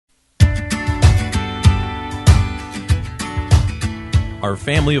Our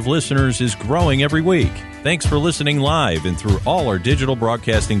family of listeners is growing every week. Thanks for listening live and through all our digital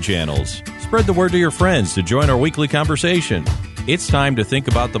broadcasting channels. Spread the word to your friends to join our weekly conversation. It's time to think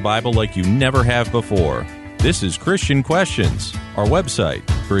about the Bible like you never have before. This is Christian Questions. Our website,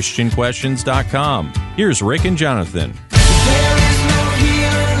 ChristianQuestions.com. Here's Rick and Jonathan. There is no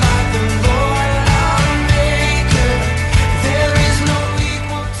healer like the Lord our Maker. There is no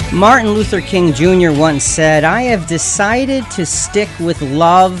equal to Martin Luther King Jr. once said, "I have decided to stick with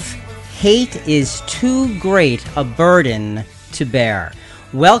love. Hate is too great a burden to bear."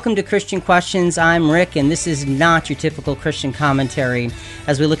 Welcome to Christian Questions. I'm Rick, and this is not your typical Christian commentary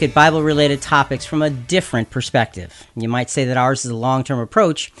as we look at Bible-related topics from a different perspective. You might say that ours is a long-term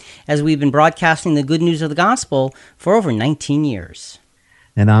approach, as we've been broadcasting the good news of the gospel for over 19 years.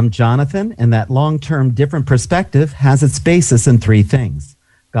 And I'm Jonathan, and that long-term different perspective has its basis in three things: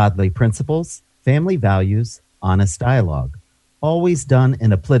 godly principles, family values, honest dialogue, always done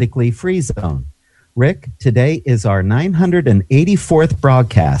in a politically free zone. Rick, today is our 984th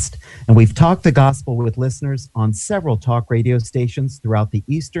broadcast, and we've talked the gospel with listeners on several talk radio stations throughout the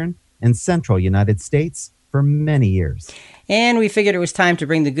eastern and central United States for many years. And we figured it was time to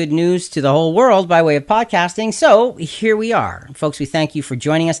bring the good news to the whole world by way of podcasting, so here we are. Folks, we thank you for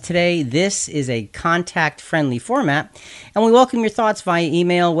joining us today. This is a contact-friendly format, and we welcome your thoughts via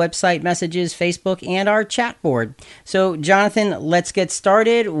email, website messages, Facebook, and our chat board. So, Jonathan, let's get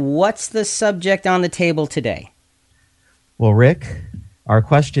started. What's the subject on the table today? Well, Rick, our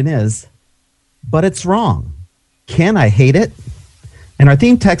question is, but it's wrong. Can I hate it? And our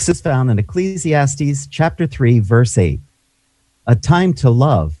theme text is found in Ecclesiastes chapter 3, verse 8. A time to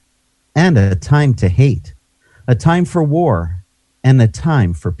love and a time to hate. A time for war and a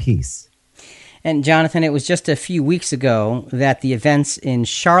time for peace. And Jonathan, it was just a few weeks ago that the events in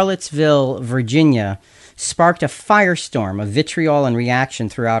Charlottesville, Virginia, sparked a firestorm of vitriol and reaction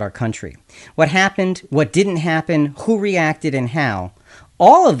throughout our country. What happened, what didn't happen, who reacted, and how,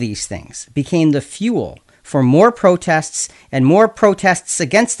 all of these things became the fuel for more protests and more protests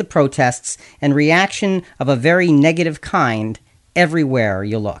against the protests and reaction of a very negative kind everywhere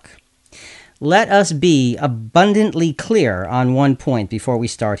you look. Let us be abundantly clear on one point before we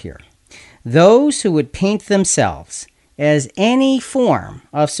start here. Those who would paint themselves as any form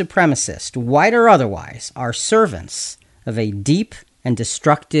of supremacist, white or otherwise, are servants of a deep and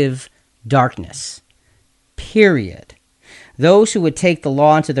destructive darkness. Period. Those who would take the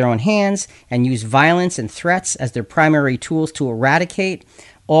law into their own hands and use violence and threats as their primary tools to eradicate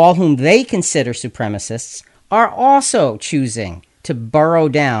all whom they consider supremacists are also choosing to burrow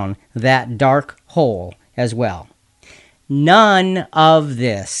down that dark hole as well. None of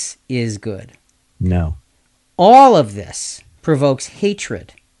this is good. No. All of this provokes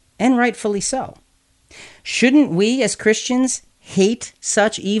hatred, and rightfully so. Shouldn't we as Christians hate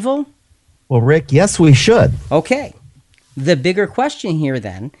such evil? Well, Rick, yes, we should. Okay. The bigger question here,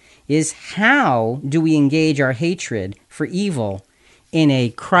 then, is how do we engage our hatred for evil in a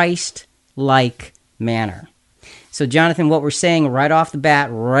Christ-like manner? So, Jonathan, what we're saying right off the bat,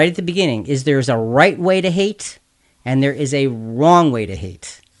 right at the beginning, is there's a right way to hate, and there is a wrong way to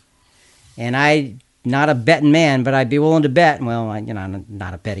hate. And I'm not a betting man, but I'd be willing to bet, well, I'm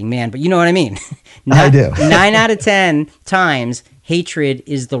not a betting man, but you know what I mean. I do. 9 out of 10 times, hatred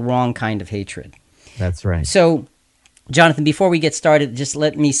is the wrong kind of hatred. That's right. So, Jonathan, before we get started, just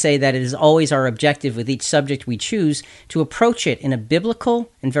let me say that it is always our objective with each subject we choose to approach it in a biblical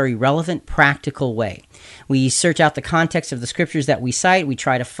and very relevant, practical way. We search out the context of the scriptures that we cite, we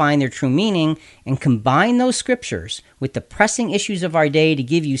try to find their true meaning, and combine those scriptures with the pressing issues of our day to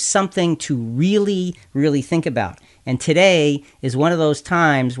give you something to really, really think about. And today is one of those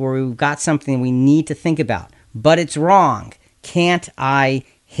times where we've got something we need to think about. But it's wrong. Can't I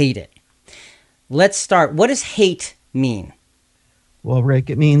hate it? Let's start. What does hate mean? Well, Rick,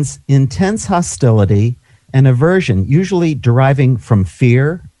 it means intense hostility and aversion, usually deriving from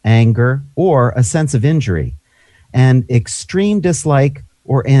fear, anger, or a sense of injury, and extreme dislike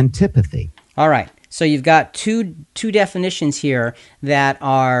or antipathy. All right. So you've got two definitions here that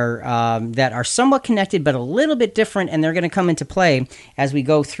are somewhat connected, but a little bit different, and they're going to come into play as we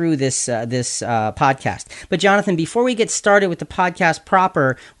go through this podcast. But Jonathan, before we get started with the podcast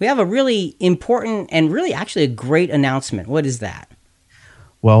proper, we have a really important and really actually a great announcement. What is that?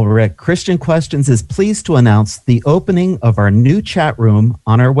 Well, Rick, Christian Questions is pleased to announce the opening of our new chat room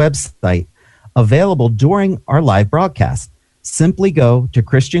on our website, available during our live broadcast. Simply go to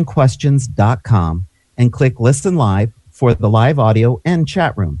ChristianQuestions.com and click Listen Live for the live audio and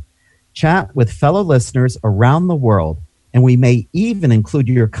chat room. Chat with fellow listeners around the world and we may even include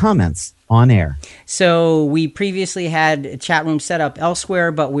your comments on air. So we previously had a chat room set up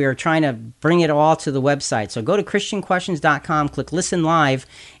elsewhere, but we are trying to bring it all to the website. So go to christianquestions.com, click listen live,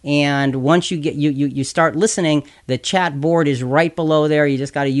 and once you get you start listening, the chat board is right below there. You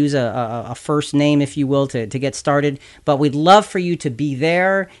just got to use a first name, if you will, to get started. But we'd love for you to be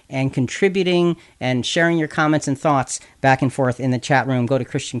there and contributing and sharing your comments and thoughts back and forth in the chat room. Go to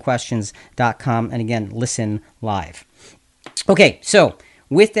christianquestions.com and again, listen live. Okay, so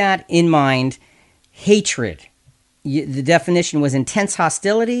with that in mind, hatred. The definition was intense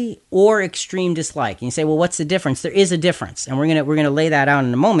hostility or extreme dislike. And you say, well, what's the difference? There is a difference, and we're gonna lay that out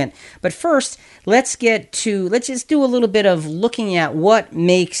in a moment. But first, let's just do a little bit of looking at what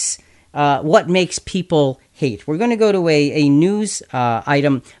makes people hate. We're going to go to a news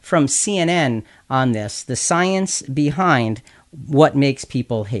item from CNN on this, the science behind what makes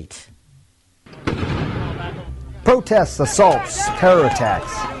people hate. Protests, assaults, terror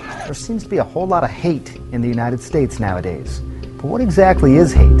attacks. There seems to be a whole lot of hate in the United States nowadays. But what exactly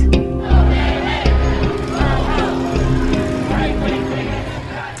is hate?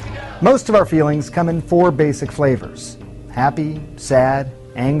 Most of our feelings come in four basic flavors: happy, sad,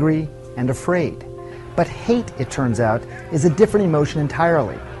 angry, and afraid. But hate, it turns out, is a different emotion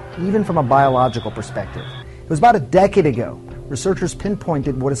entirely, even from a biological perspective. It was about a decade ago, researchers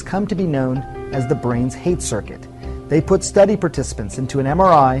pinpointed what has come to be known as the brain's hate circuit. They put study participants into an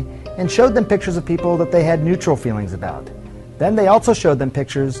MRI and showed them pictures of people that they had neutral feelings about. Then they also showed them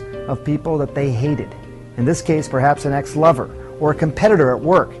pictures of people that they hated. In this case, perhaps an ex-lover or a competitor at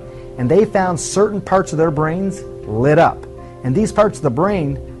work. And they found certain parts of their brains lit up. And these parts of the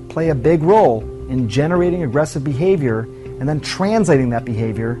brain play a big role in generating aggressive behavior and then translating that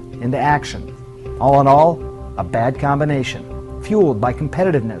behavior into action. All in all, a bad combination, fueled by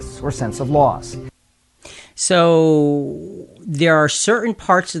competitiveness or sense of loss. So there are certain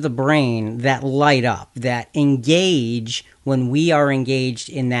parts of the brain that light up, that engage when we are engaged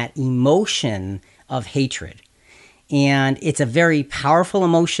in that emotion of hatred. And it's a very powerful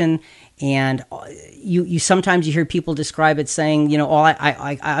emotion. And you sometimes you hear people describe it saying,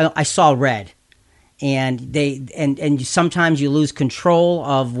 I saw red. And sometimes you lose control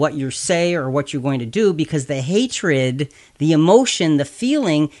of what you say or what you're going to do because the hatred, the emotion, the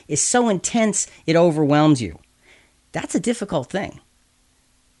feeling is so intense it overwhelms you. That's a difficult thing.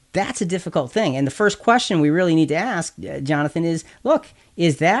 That's a difficult thing. And the first question we really need to ask, Jonathan, is, look,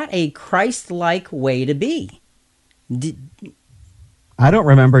 is that a Christ-like way to be? I don't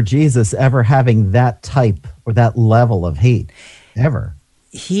remember Jesus ever having that type or that level of hate, ever.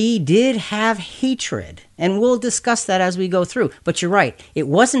 He did have hatred, and we'll discuss that as we go through. But you're right. It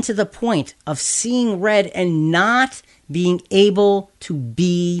wasn't to the point of seeing red and not being able to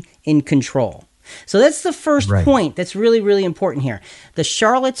be in control. So that's the first point that's really, really important here. The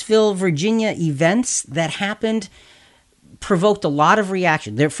Charlottesville, Virginia events that happened provoked a lot of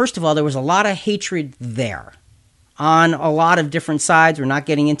reaction. First of all, there was a lot of hatred there on a lot of different sides. We're not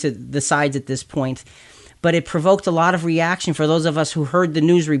getting into the sides at this point. But it provoked a lot of reaction for those of us who heard the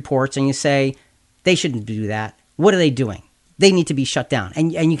news reports and you say, they shouldn't do that. What are they doing? They need to be shut down.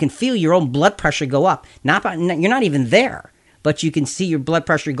 And you can feel your own blood pressure go up. You're not even there, but you can see your blood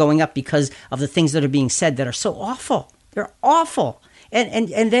pressure going up because of the things that are being said that are so awful. They're awful.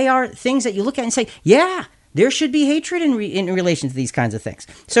 And they are things that you look at and say, yeah, there should be hatred in relation to these kinds of things.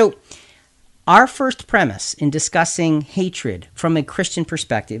 So our first premise in discussing hatred from a Christian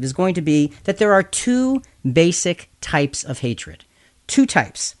perspective is going to be that there are two basic types of hatred. Two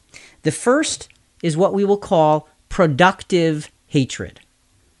types. The first is what we will call productive hatred.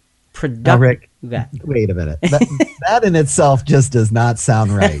 Rick, wait a minute. That in itself just does not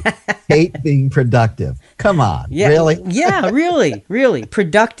sound right. Hate being productive. Come on, really? Yeah, really.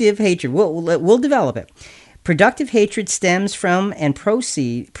 Productive hatred. We'll develop it. Productive hatred stems from and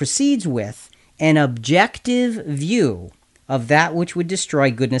proceeds with an objective view of that which would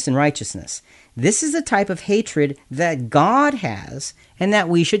destroy goodness and righteousness. This is the type of hatred that God has and that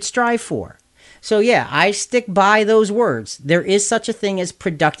we should strive for. So yeah, I stick by those words. There is such a thing as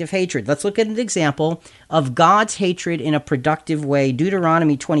productive hatred. Let's look at an example of God's hatred in a productive way.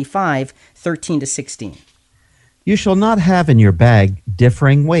 Deuteronomy 25, 13 to 16. You shall not have in your bag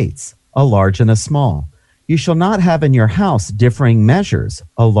differing weights, a large and a small. You shall not have in your house differing measures,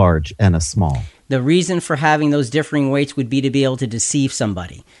 a large and a small. The reason for having those differing weights would be to be able to deceive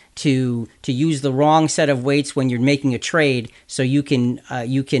somebody, to use the wrong set of weights when you're making a trade so you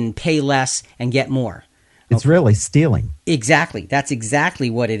can pay less and get more. It's really stealing. Exactly. That's exactly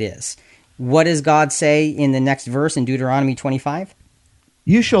what it is. What does God say in the next verse in Deuteronomy 25?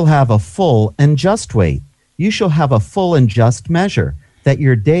 You shall have a full and just weight. you shall have a full and just measure, that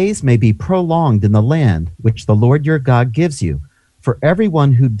your days may be prolonged in the land which the Lord your God gives you, for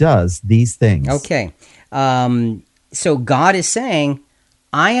everyone who does these things. Okay. So God is saying,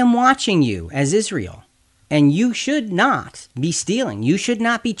 I am watching you as Israel, and you should not be stealing. You should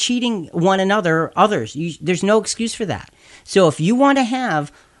not be cheating one another, others. There's no excuse for that. So if you want to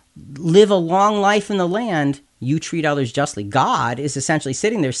live a long life in the land, you treat others justly. God is essentially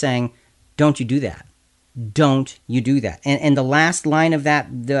sitting there saying, don't you do that. Don't you do that. And the last line of that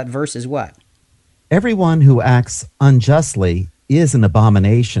verse is what? Everyone who acts unjustly is an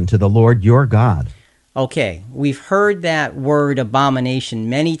abomination to the Lord your God. Okay, we've heard that word abomination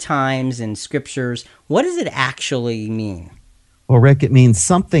many times in scriptures. What does it actually mean? Well, Rick, it means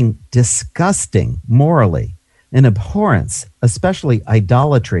something disgusting morally, an abhorrence, especially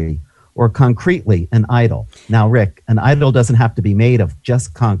idolatry, or concretely an idol. Now, Rick, an idol doesn't have to be made of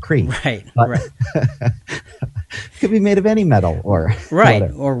just concrete. Right. It could be made of any metal or right,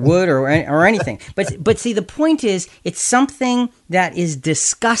 whatever. or wood or anything. But see, the point is, it's something that is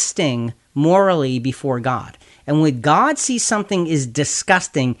disgusting morally before God. And when God sees something is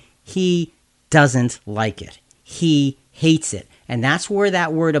disgusting, he doesn't like it. He hates it. And that's where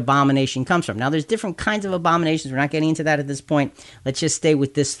that word abomination comes from. Now, there's different kinds of abominations. We're not getting into that at this point. Let's just stay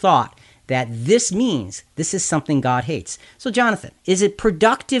with this thought that this means this is something God hates. So, Jonathan, is it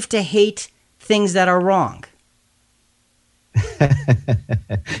productive to hate things that are wrong?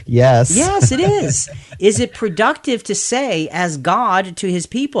 Yes. Yes, it is. Is it productive to say, as God to his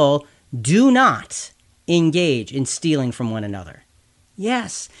people, do not engage in stealing from one another?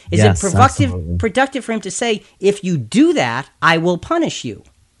 Yes. Is Yes, it absolutely. productive for him to say, if you do that, I will punish you?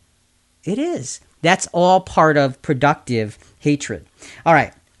 It is. That's all part of productive hatred. All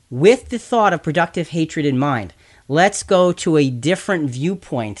right. With the thought of productive hatred in mind, let's go to a different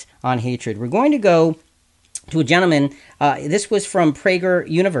viewpoint on hatred. We're going to go to a gentleman. This was from Prager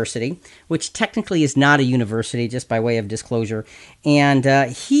University, which technically is not a university, just by way of disclosure. And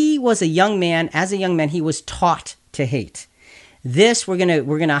he was a young man. As a young man, he was taught to hate. This we're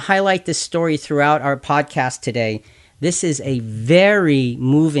gonna highlight this story throughout our podcast today. This is a very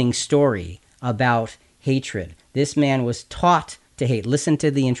moving story about hatred. This man was taught to hate. Listen to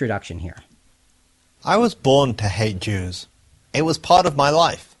the introduction here. I was born to hate Jews. It was part of my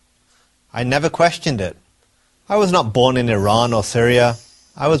life. I never questioned it. I was not born in Iran or Syria.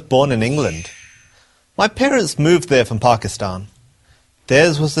 I was born in England. My parents moved there from Pakistan.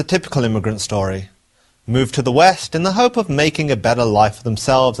 Theirs was the typical immigrant story. Moved to the West in the hope of making a better life for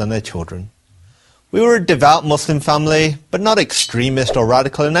themselves and their children. We were a devout Muslim family, but not extremist or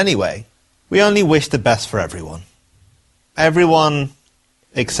radical in any way. We only wished the best for everyone. Everyone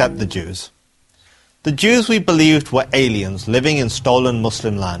except the Jews. The Jews we believed were aliens living in stolen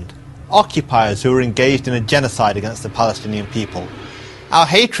Muslim land, occupiers who were engaged in a genocide against the Palestinian people. Our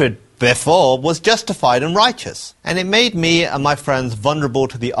hatred, therefore, was justified and righteous, and it made me and my friends vulnerable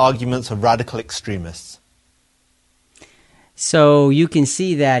to the arguments of radical extremists. So you can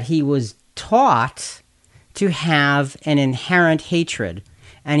see that he was taught to have an inherent hatred,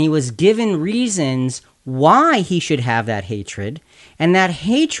 and he was given reasons why he should have that hatred, and that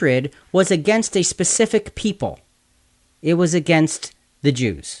hatred was against a specific people. It was against the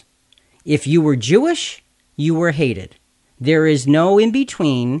Jews. If you were Jewish, you were hated. There is no in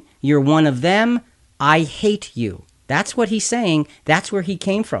between. You're one of them. I hate you. That's what he's saying. That's where he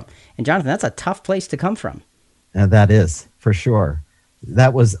came from. And Jonathan, that's a tough place to come from. That is, for sure.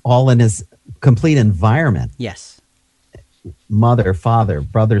 That was all in his complete environment. Yes. Mother, father,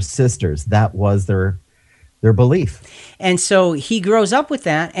 brothers, sisters, that was their belief. And so he grows up with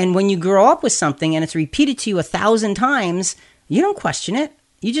that. And when you grow up with something and it's repeated to you 1,000 times, you don't question it.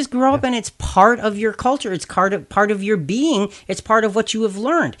 You just grow up and it's part of your culture. It's part of your being. It's part of what you have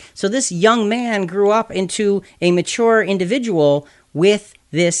learned. So this young man grew up into a mature individual with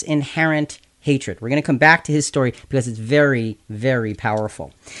this inherent hatred. We're going to come back to his story because it's very, very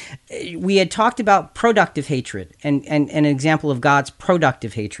powerful. We had talked about productive hatred and an example of God's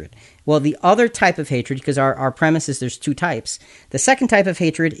productive hatred. Well, the other type of hatred, because our premise is there's two types. The second type of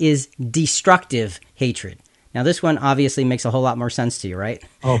hatred is destructive hatred. Now, this one obviously makes a whole lot more sense to you, right?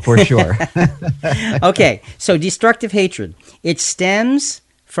 Oh, for sure. Okay, so destructive hatred. It stems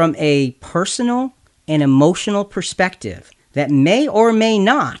from a personal and emotional perspective that may or may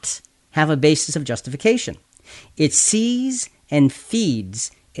not have a basis of justification. It sees and feeds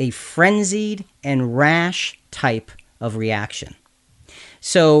a frenzied and rash type of reaction.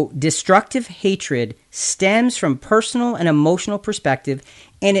 So destructive hatred stems from personal and emotional perspective,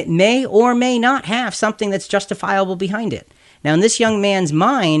 and it may or may not have something that's justifiable behind it. Now, in this young man's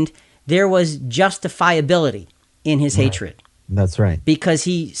mind, there was justifiability in his hatred. That's right. Because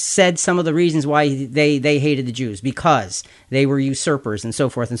he said some of the reasons why they hated the Jews, because they were usurpers and so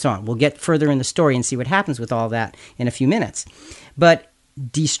forth and so on. We'll get further in the story and see what happens with all that in a few minutes. But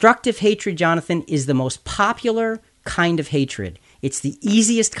destructive hatred, Jonathan, is the most popular kind of hatred. It's the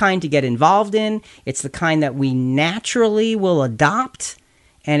easiest kind to get involved in. It's the kind that we naturally will adopt,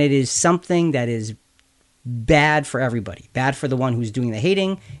 and it is something that is bad for everybody. Bad for the one who's doing the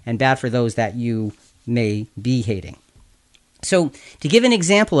hating, and bad for those that you may be hating. So, to give an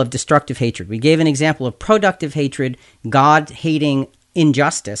example of destructive hatred, we gave an example of productive hatred, God-hating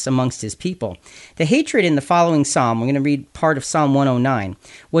injustice amongst his people. The hatred in the following psalm, we're going to read part of Psalm 109,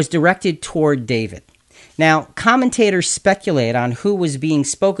 was directed toward David. Now, commentators speculate on who was being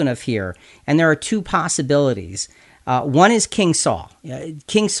spoken of here, and there are two possibilities. One is King Saul.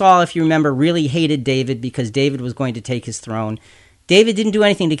 King Saul, if you remember, really hated David because David was going to take his throne. David didn't do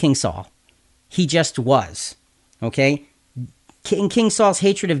anything to King Saul. He just was. Okay? King Saul's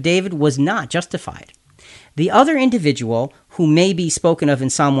hatred of David was not justified. The other individual who may be spoken of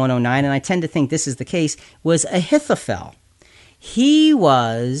in Psalm 109, and I tend to think this is the case, was Ahithophel. He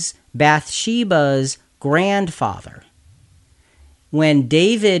was Bathsheba's grandfather. When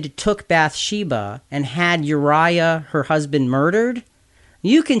David took Bathsheba and had Uriah, her husband, murdered,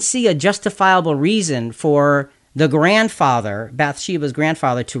 you can see a justifiable reason for the grandfather, Bathsheba's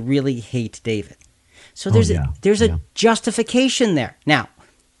grandfather, to really hate David. So there's a justification there. Now,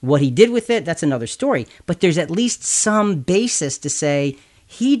 what he did with it, that's another story. But there's at least some basis to say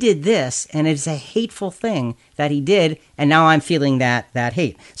he did this, and it's a hateful thing that he did, and now I'm feeling that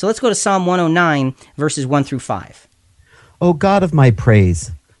hate. So let's go to Psalm 109, verses 1 through 5. O God of my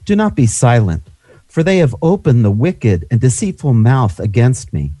praise, do not be silent, for they have opened the wicked and deceitful mouth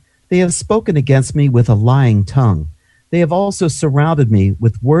against me. They have spoken against me with a lying tongue. They have also surrounded me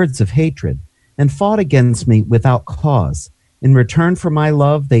with words of hatred, and fought against me without cause. In return for my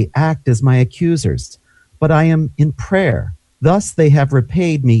love, they act as my accusers. But I am in prayer. Thus they have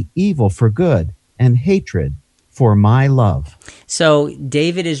repaid me evil for good, and hatred for my love. So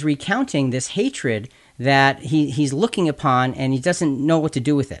David is recounting this hatred that he's looking upon, and he doesn't know what to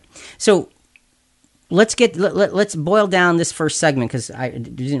do with it. So let's boil down this first segment, because I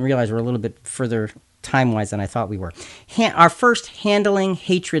didn't realize we're a little bit further time-wise than I thought we were. Our first handling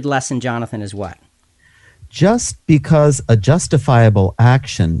hatred lesson, Jonathan, is what? Just because a justifiable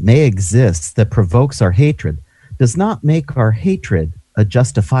action may exist that provokes our hatred does not make our hatred a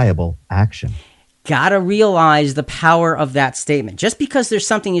justifiable action. Gotta realize the power of that statement. Just because there's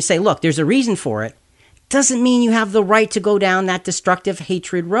something you say, look, there's a reason for it, doesn't mean you have the right to go down that destructive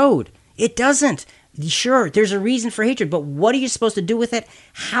hatred road. It doesn't. Sure, there's a reason for hatred, but what are you supposed to do with it?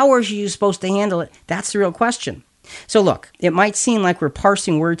 How are you supposed to handle it? That's the real question. So look, it might seem like we're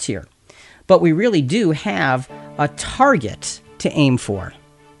parsing words here, but we really do have a target to aim for.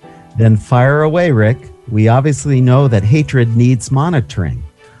 Then fire away, Rick. We obviously know that hatred needs monitoring.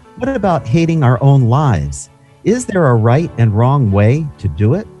 What about hating our own lives? Is there a right and wrong way to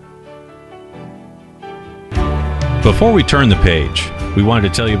do it? Before we turn the page, we wanted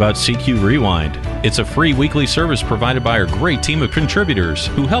to tell you about CQ Rewind. It's a free weekly service provided by our great team of contributors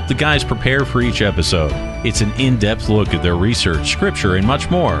who help the guys prepare for each episode. It's an in-depth look at their research, scripture, and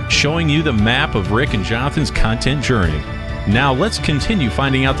much more, showing you the map of Rick and Jonathan's content journey. Now let's continue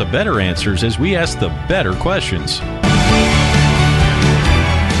finding out the better answers as we ask the better questions.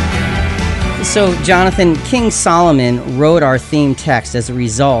 So, Jonathan, King Solomon wrote our theme text as a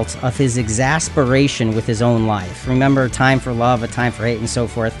result of his exasperation with his own life. Remember, time for love, a time for hate, and so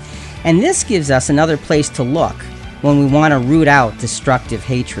forth. And this gives us another place to look when we want to root out destructive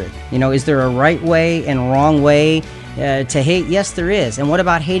hatred. You know, is there a right way and wrong way to hate? Yes, there is. And what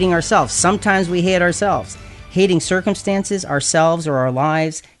about hating ourselves? Sometimes we hate ourselves. Hating circumstances, ourselves, or our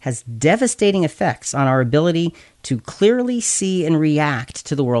lives has devastating effects on our ability to clearly see and react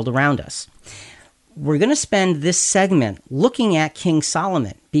to the world around us. We're going to spend this segment looking at King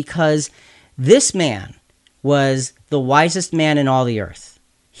Solomon because this man was the wisest man in all the earth.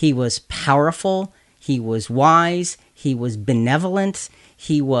 He was powerful, he was wise, he was benevolent,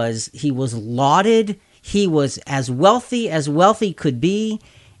 he was lauded, he was as wealthy could be.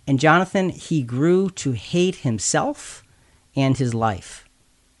 And Jonathan, he grew to hate himself and his life.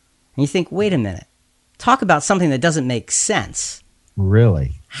 And you think, wait a minute, talk about something that doesn't make sense.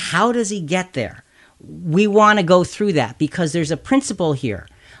 Really? How does he get there? We want to go through that because there's a principle here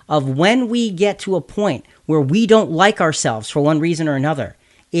of when we get to a point where we don't like ourselves for one reason or another,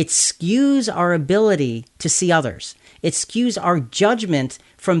 it skews our ability to see others. It skews our judgment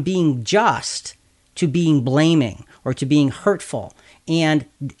from being just to being blaming or to being hurtful. And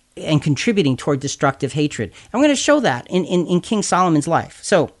and contributing toward destructive hatred. I'm going to show that in King Solomon's life.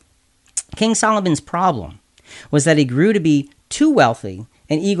 So, King Solomon's problem was that he grew to be too wealthy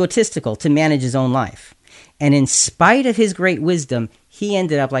and egotistical to manage his own life. And in spite of his great wisdom, he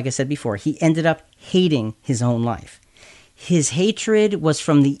ended up, like I said before, he ended up hating his own life. His hatred was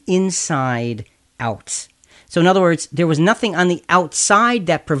from the inside out. So in other words, there was nothing on the outside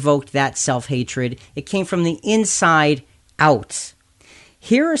that provoked that self-hatred. It came from the inside out.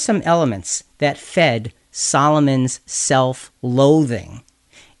 Here are some elements that fed Solomon's self-loathing.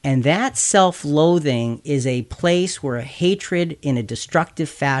 And that self-loathing is a place where hatred in a destructive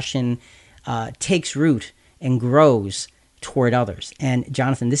fashion takes root and grows toward others. And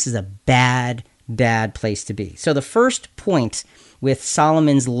Jonathan, this is a bad place to be. So the first point with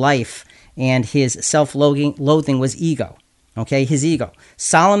Solomon's life and his self-loathing was ego. Okay, his ego.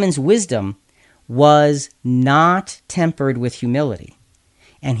 Solomon's wisdom was not tempered with humility,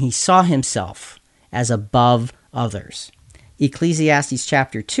 and he saw himself as above others. Ecclesiastes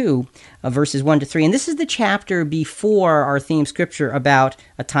chapter 2, verses 1 to 3. And this is the chapter before our theme scripture about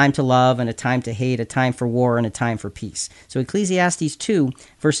a time to love and a time to hate, a time for war and a time for peace. So Ecclesiastes 2,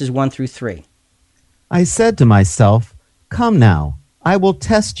 verses 1 through 3. I said to myself, come now, I will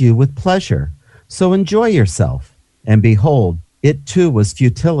test you with pleasure. So enjoy yourself. And behold, it too was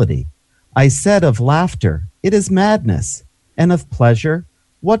futility. I said of laughter, it is madness. And of pleasure,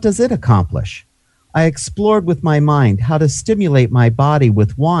 what does it accomplish? I explored with my mind how to stimulate my body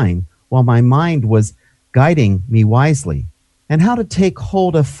with wine while my mind was guiding me wisely, and how to take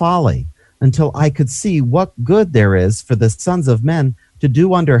hold of folly until I could see what good there is for the sons of men to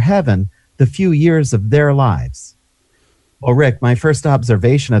do under heaven the few years of their lives. Well, Rick, my first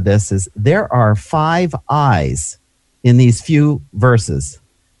observation of this is there are 5 I's in these few verses.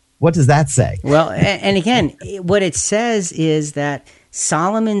 What does that say? Well, and again, what it says is that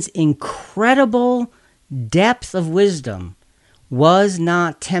Solomon's incredible depth of wisdom was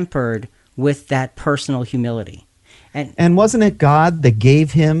not tempered with that personal humility. And wasn't it God that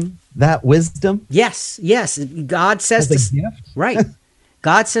gave him that wisdom? Yes. God says As a gift? Right.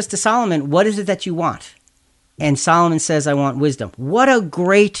 God says to Solomon, what is it that you want? And Solomon says, I want wisdom. What a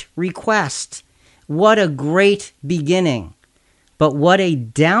great request. What a great beginning. But what a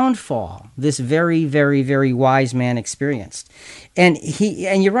downfall this very, very, very wise man experienced. And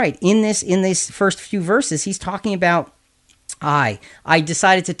you're right, in this first few verses, he's talking about I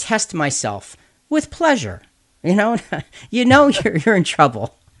decided to test myself with pleasure. You're in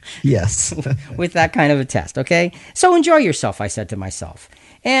trouble. Yes. With that kind of a test, okay? So enjoy yourself, I said to myself.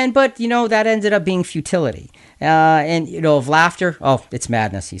 But that ended up being futility. Of laughter, oh, it's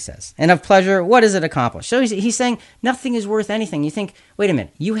madness, he says. And of pleasure, what does it accomplish? So he's saying nothing is worth anything. You think, wait a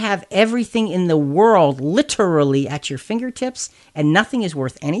minute, you have everything in the world literally at your fingertips, and nothing is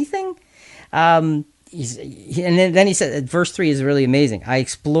worth anything? And then he said, verse 3 is really amazing. I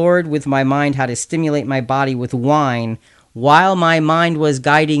explored with my mind how to stimulate my body with wine while my mind was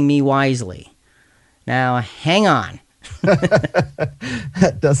guiding me wisely. Now, hang on.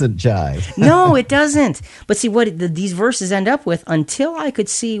 That doesn't jive. No, it doesn't. But see what these verses end up with, until I could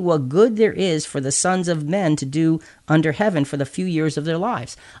see what good there is for the sons of men to do under heaven for the few years of their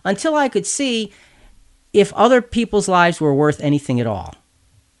lives. Until I could see if other people's lives were worth anything at all.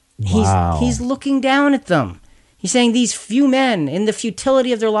 Wow. He's looking down at them. He's saying these few men, in the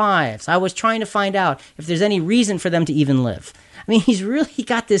futility of their lives, I was trying to find out if there's any reason for them to even live. I mean, he's really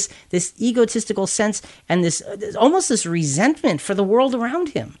got this egotistical sense and this almost this resentment for the world around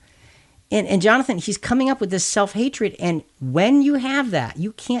him. And Jonathan, he's coming up with this self-hatred. And when you have that,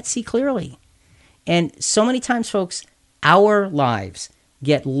 you can't see clearly. And so many times, folks, our lives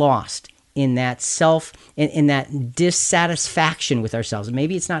get lost in that in that dissatisfaction with ourselves. And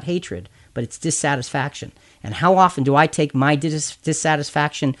maybe it's not hatred, but it's dissatisfaction. And how often do I take my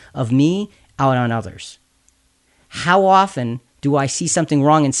dissatisfaction of me out on others? How often do I see something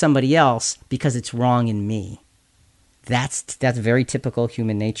wrong in somebody else because it's wrong in me? That's very typical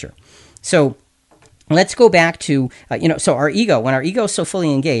human nature. So let's go back to, so our ego, when our ego is so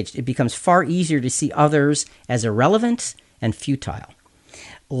fully engaged, it becomes far easier to see others as irrelevant and futile.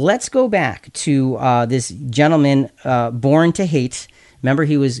 Let's go back to this gentleman born to hate. Remember,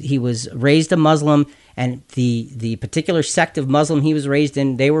 he was raised a Muslim, and the particular sect of Muslim he was raised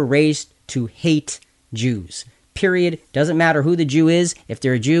in, they were raised to hate Jews. Period. Doesn't matter who the Jew is. If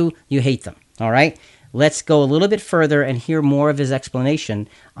they're a Jew, you hate them. All right? Let's go a little bit further and hear more of his explanation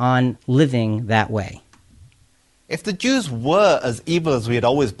on living that way. If the Jews were as evil as we had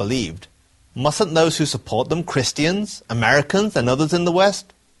always believed, mustn't those who support them, Christians, Americans, and others in the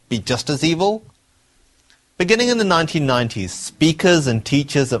West, be just as evil? Beginning in the 1990s, speakers and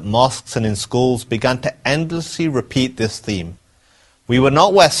teachers at mosques and in schools began to endlessly repeat this theme. We were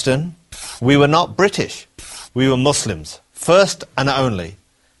not Western, we were not British, we were Muslims, first and only.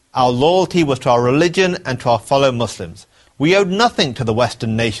 Our loyalty was to our religion and to our fellow Muslims. We owed nothing to the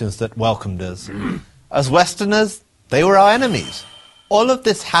Western nations that welcomed us. As Westerners, they were our enemies. All of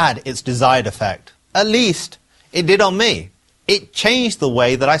this had its desired effect. At least, it did on me. It changed the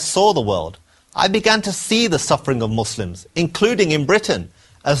way that I saw the world. I began to see the suffering of Muslims, including in Britain,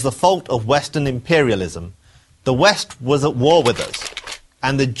 as the fault of Western imperialism. The West was at war with us,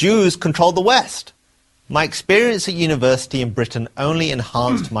 and the Jews controlled the West. My experience at university in Britain only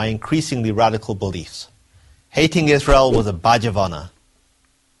enhanced my increasingly radical beliefs. Hating Israel was a badge of honor.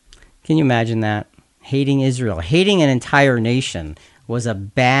 Can you imagine that? Hating Israel, hating an entire nation was a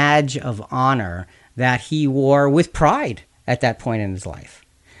badge of honor that he wore with pride at that point in his life.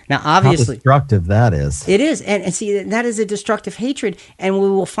 Now, obviously, how destructive that is. It is. And see, that is a destructive hatred. And we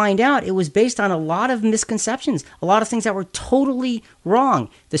will find out it was based on a lot of misconceptions, a lot of things that were totally wrong.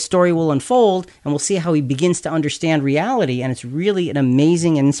 The story will unfold, and we'll see how he begins to understand reality. And it's really an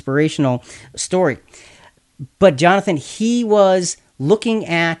amazing and inspirational story. But Jonathan, he was looking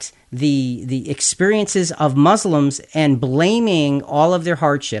at the experiences of Muslims and blaming all of their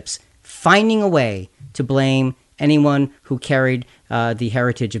hardships, finding a way to blame anyone who carried the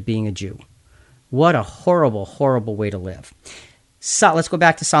heritage of being a Jew. What a horrible, horrible way to live. So let's go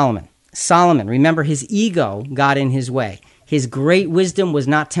back to Solomon. Solomon, remember, his ego got in his way. His great wisdom was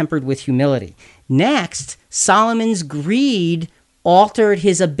not tempered with humility. Next, Solomon's greed altered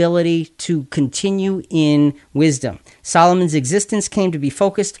his ability to continue in wisdom. Solomon's existence came to be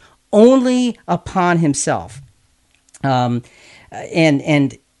focused only upon himself. And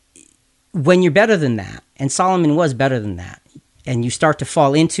when you're better than that, and Solomon was better than that, and you start to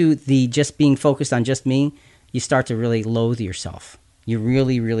fall into the just being focused on just me, you start to really loathe yourself. You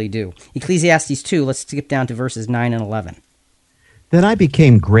really, really do. Ecclesiastes 2, let's skip down to verses 9 and 11. Then I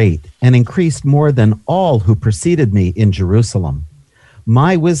became great and increased more than all who preceded me in Jerusalem.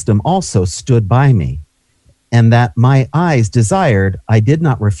 My wisdom also stood by me, and that my eyes desired, I did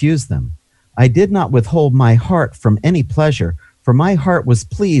not refuse them. I did not withhold my heart from any pleasure, for my heart was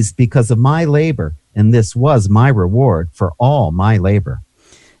pleased because of my labor, and this was my reward for all my labor.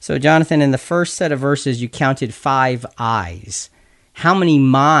 So, Jonathan, in the first set of verses, you counted 5 eyes. How many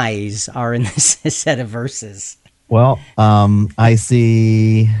my's are in this set of verses? Well, I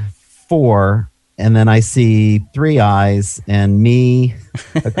see 4, and then I see 3 eyes, and me,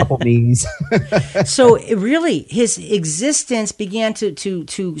 a couple me's. So, really, his existence began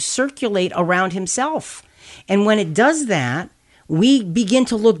to circulate around himself. And when it does that, we begin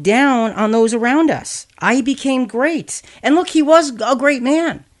to look down on those around us. I became great. And look, he was a great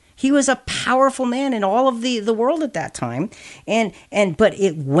man. He was a powerful man in all of the world at that time. But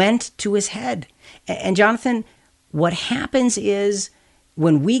it went to his head. And Jonathan, what happens is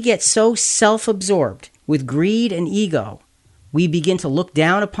when we get so self-absorbed with greed and ego, we begin to look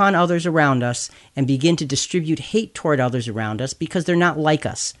down upon others around us and begin to distribute hate toward others around us because they're not like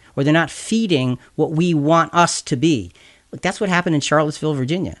us or they're not feeding what we want us to be. Look, that's what happened in Charlottesville,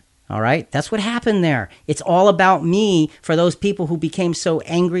 Virginia. All right? That's what happened there. It's all about me for those people who became so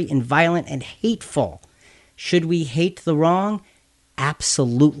angry and violent and hateful. Should we hate the wrong?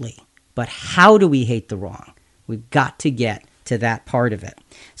 Absolutely. But how do we hate the wrong? We've got to get to that part of it.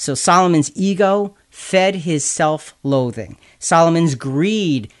 So Solomon's ego fed his self-loathing. Solomon's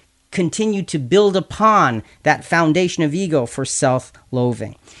greed continued to build upon that foundation of ego for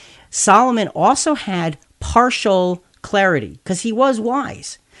self-loathing. Solomon also had partial clarity because he was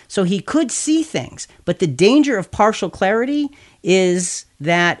wise. So he could see things. But the danger of partial clarity is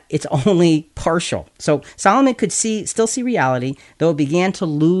that it's only partial. So Solomon could still see reality, though it began to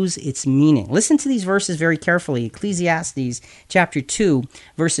lose its meaning. Listen to these verses very carefully. Ecclesiastes chapter 2,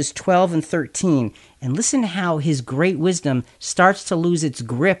 verses 12 and 13. And listen how his great wisdom starts to lose its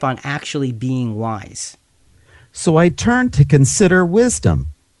grip on actually being wise. So I turned to consider wisdom,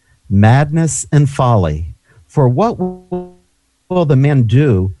 madness, and folly. For what will the man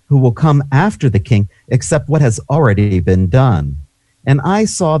do who will come after the king except what has already been done? And I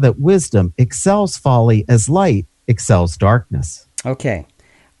saw that wisdom excels folly as light excels darkness. Okay.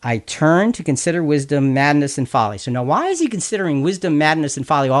 I turn to consider wisdom, madness, and folly. So now why is he considering wisdom, madness, and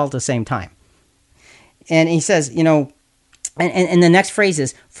folly all at the same time? And he says, and the next phrase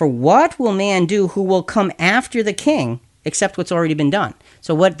is, for what will man do who will come after the king except what's already been done?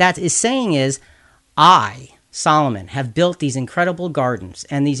 So what that is saying is, I, Solomon, have built these incredible gardens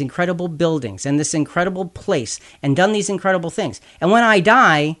and these incredible buildings and this incredible place and done these incredible things. And when I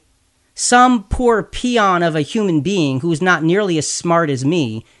die, some poor peon of a human being who's not nearly as smart as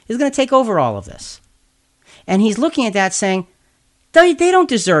me is going to take over all of this. And he's looking at that saying, they don't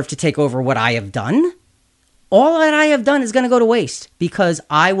deserve to take over what I have done. All that I have done is going to go to waste because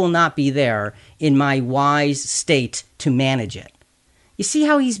I will not be there in my wise state to manage it. You see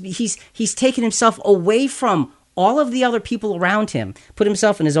how he's taken himself away from all of the other people around him, put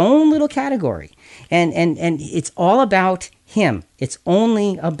himself in his own little category. And it's all about him. It's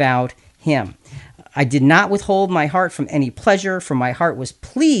only about him. I did not withhold my heart from any pleasure, for my heart was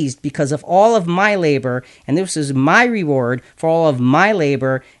pleased because of all of my labor, and this is my reward for all of my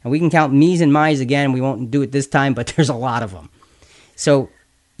labor. And we can count me's and my's again. We won't do it this time, but there's a lot of them. So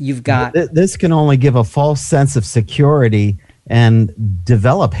you've got... This can only give a false sense of security and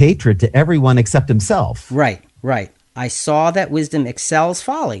develop hatred to everyone except himself. Right. I saw that wisdom excels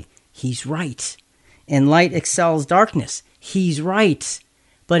folly. He's right. And light excels darkness. He's right.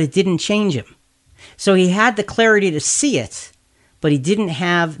 But it didn't change him. So he had the clarity to see it, but he didn't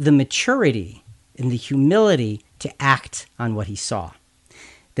have the maturity and the humility to act on what he saw.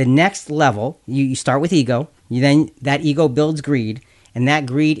 The next level, you start with ego, then that ego builds greed, and that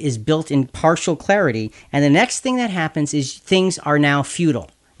greed is built in partial clarity, and the next thing that happens is things are now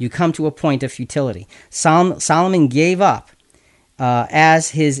futile. You come to a point of futility. Solomon gave up as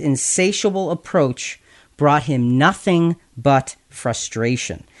his insatiable approach brought him nothing but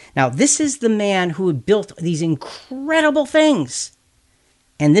frustration. Now, this is the man who had built these incredible things.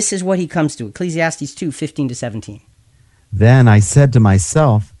 And this is what he comes to. Ecclesiastes 2, 15-17. Then I said to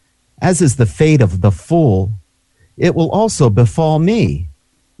myself, as is the fate of the fool, it will also befall me.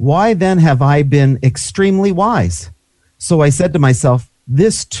 Why then have I been extremely wise? So I said to myself,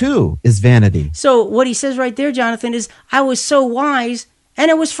 this too is vanity. So what he says right there, Jonathan, is I was so wise and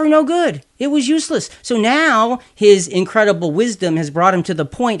it was for no good. It was useless. So now his incredible wisdom has brought him to the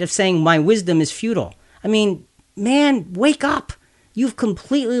point of saying my wisdom is futile. I mean, man, wake up. You've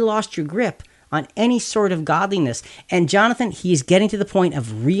completely lost your grip on any sort of godliness. And Jonathan, he is getting to the point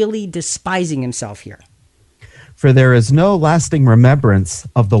of really despising himself here. For there is no lasting remembrance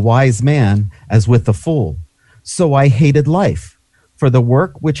of the wise man as with the fool. So I hated life, for the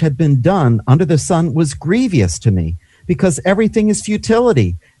work which had been done under the sun was grievous to me, because everything is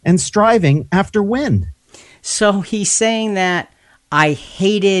futility and striving after wind. So he's saying that I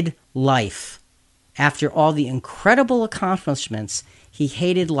hated life. After all the incredible accomplishments, he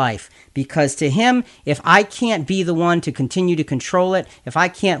hated life because to him, if I can't be the one to continue to control it, if I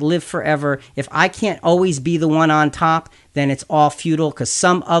can't live forever, if I can't always be the one on top, then it's all futile because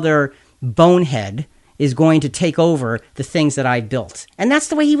some other bonehead is going to take over the things that I built. And that's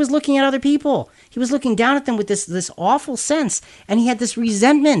the way he was looking at other people. He was looking down at them with this awful sense, and he had this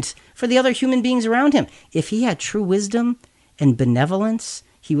resentment for the other human beings around him. If he had true wisdom and benevolence,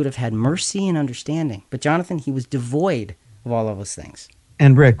 he would have had mercy and understanding. But Jonathan, he was devoid of all of those things.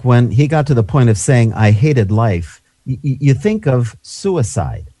 And Rick, when he got to the point of saying, I hated life, you think of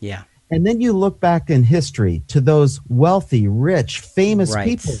suicide. Yeah. And then you look back in history to those wealthy, rich, famous Right.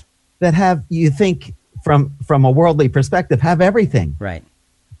 people that have, you think, from a worldly perspective, have everything. Right.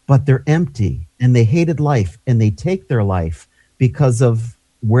 But they're empty and they hated life and they take their life because of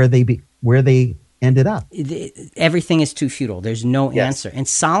where they ended up. Everything is too futile. There's no Yes. answer. And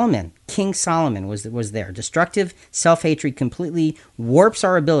Solomon, King Solomon was there. Destructive self-hatred completely warps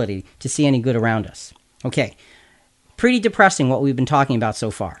our ability to see any good around us. Okay. Pretty depressing what we've been talking about so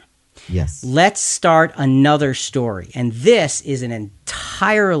far. Yes. Let's start another story. And this is an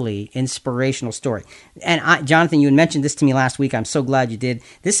entirely inspirational story. And Jonathan, you had mentioned this to me last week. I'm so glad you did.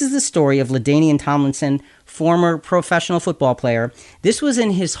 This is the story of LaDainian Tomlinson, former professional football player. This was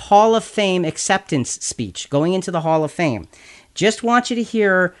in his Hall of Fame acceptance speech, going into the Hall of Fame. Just want you to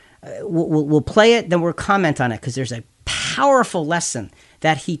hear, we'll play it, then we'll comment on it, because there's a powerful lesson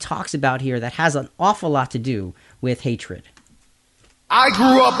that he talks about here that has an awful lot to do with hatred. I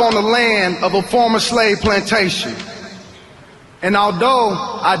grew up on the land of a former slave plantation. And although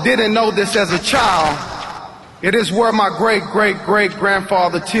I didn't know this as a child, it is where my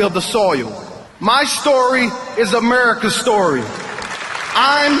great-great-great-grandfather tilled the soil. My story is America's story.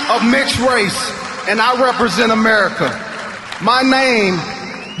 I'm of mixed race, and I represent America. My name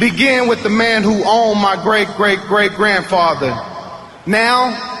began with the man who owned my great-great-great-grandfather.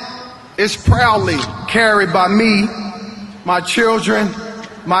 Now, it's proudly carried by me, my children,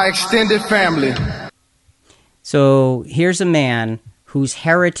 my extended family. So here's a man whose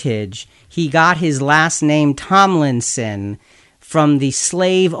heritage, he got his last name Tomlinson from the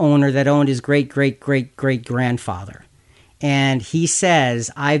slave owner that owned his great-great-great-great-grandfather. And he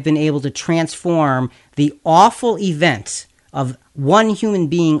says, I've been able to transform the awful event of one human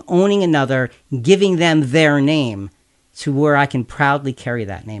being owning another, giving them their name, to where I can proudly carry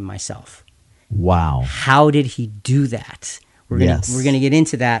that name myself. Wow. How did he do that? We're going to get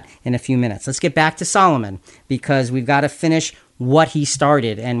into that in a few minutes. Let's get back to Solomon, because we've got to finish what he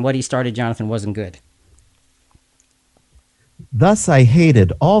started, and what he started, Jonathan, wasn't good. Thus I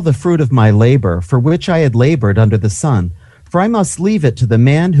hated all the fruit of my labor, for which I had labored under the sun, for I must leave it to the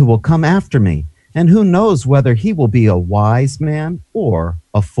man who will come after me, and who knows whether he will be a wise man or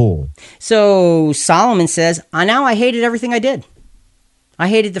a fool. So Solomon says, now I hated everything I did. I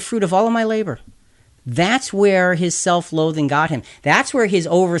hated the fruit of all of my labor. That's where his self-loathing got him. That's where his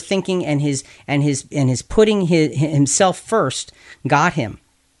overthinking and his putting himself first got him.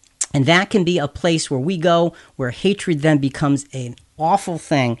 And that can be a place where we go, where hatred then becomes an awful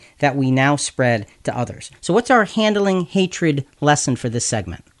thing that we now spread to others. So what's our handling hatred lesson for this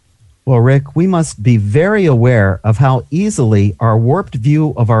segment? Well, Rick, we must be very aware of how easily our warped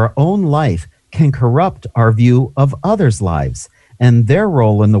view of our own life can corrupt our view of others' lives and their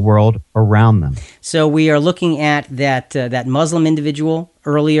role in the world around them. So we are looking at that Muslim individual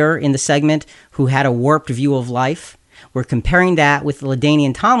earlier in the segment who had a warped view of life. We're comparing that with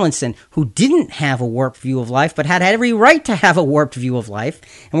LaDainian Tomlinson, who didn't have a warped view of life, but had every right to have a warped view of life.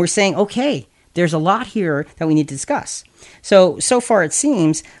 And we're saying, okay, there's a lot here that we need to discuss. So far it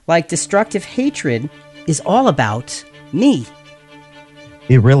seems like destructive hatred is all about me.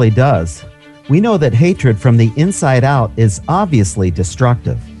 It really does. We know that hatred from the inside out is obviously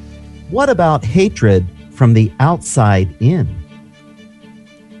destructive. What about hatred from the outside in?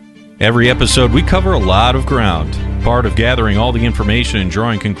 Every episode, we cover a lot of ground. Part of gathering all the information and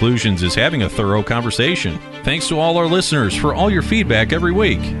drawing conclusions is having a thorough conversation. Thanks to all our listeners for all your feedback every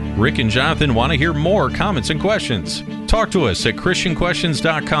week. Rick and Jonathan want to hear more comments and questions. Talk to us at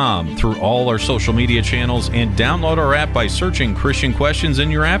ChristianQuestions.com, through all our social media channels, and download our app by searching Christian Questions in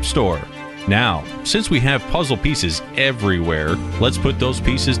your app store. Now, since we have puzzle pieces everywhere, let's put those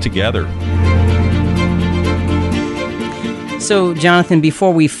pieces together. So, Jonathan,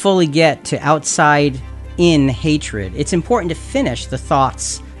 before we fully get to outside-in hatred, it's important to finish the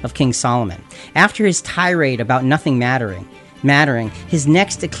thoughts of King Solomon. After his tirade about nothing mattering, his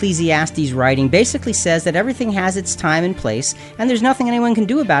next Ecclesiastes writing basically says that everything has its time and place, and there's nothing anyone can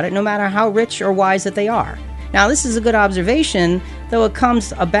do about it, no matter how rich or wise that they are. Now, this is a good observation, though it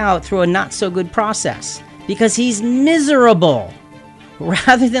comes about through a not-so-good process, because he's miserable,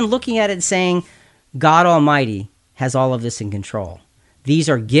 rather than looking at it and saying, God Almighty has all of this in control. These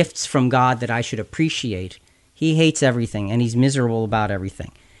are gifts from God that I should appreciate. He hates everything, and he's miserable about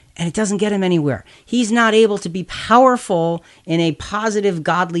everything. And it doesn't get him anywhere. He's not able to be powerful in a positive,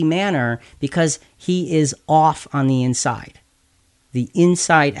 godly manner because he is off on the inside. The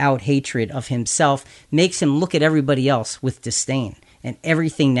inside-out hatred of himself makes him look at everybody else with disdain, and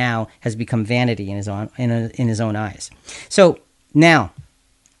everything now has become vanity in his own eyes. So now,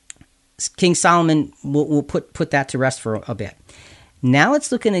 King Solomon will put that to rest for a bit. Now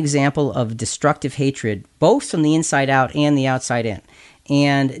let's look at an example of destructive hatred, both from the inside out and the outside in.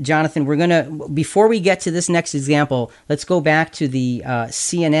 And Jonathan, we're going to, before we get to this next example, let's go back to the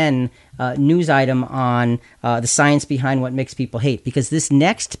CNN news item on the science behind what makes people hate, because this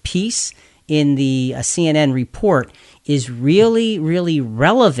next piece in the CNN report is really, really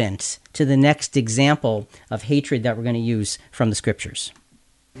relevant to the next example of hatred that we're going to use from the scriptures.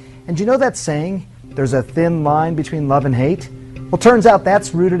 And do you know that saying, there's a thin line between love and hate? Well, turns out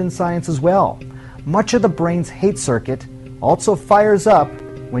that's rooted in science as well. Much of the brain's hate circuit also fires up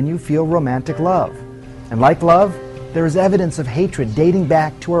when you feel romantic love. And like love, there is evidence of hatred dating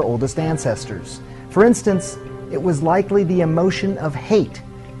back to our oldest ancestors. For instance, it was likely the emotion of hate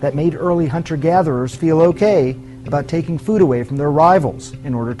that made early hunter-gatherers feel okay about taking food away from their rivals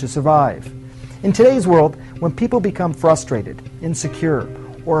in order to survive. In today's world, when people become frustrated, insecure,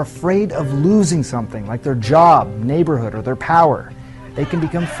 or afraid of losing something like their job, neighborhood, or their power, they can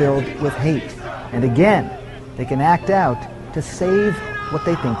become filled with hate. And again, they can act out to save what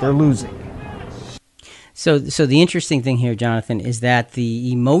they think they're losing. So the interesting thing here, Jonathan, is that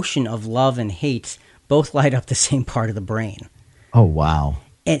the emotion of love and hate both light up the same part of the brain. Oh, wow.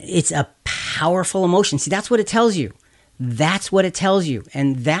 And it's a powerful emotion. See, that's what it tells you. That's what it tells you.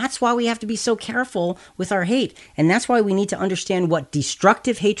 And that's why we have to be so careful with our hate. And that's why we need to understand what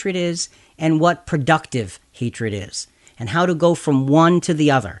destructive hatred is and what productive hatred is, and how to go from one to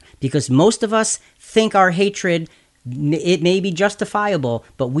the other. Because most of us think our hatred, it may be justifiable,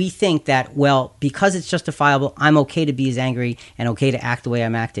 but we think that, well, because it's justifiable, I'm okay to be as angry and okay to act the way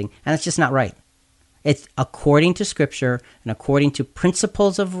I'm acting. And that's just not right. It's according to Scripture and according to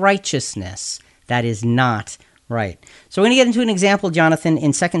principles of righteousness, that is not Right. So we're going to get into an example, Jonathan,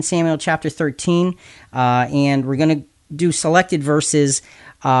 in 2 Samuel chapter 13, and we're going to do selected verses.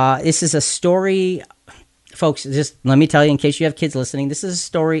 This is a story, folks, just let me tell you, in case you have kids listening, this is a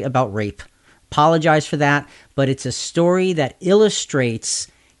story about rape. Apologize for that, but it's a story that illustrates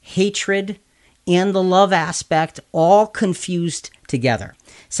hatred and the love aspect all confused together.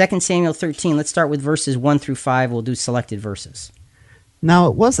 2 Samuel 13, let's start with verses 1 through 5. We'll do selected verses. Now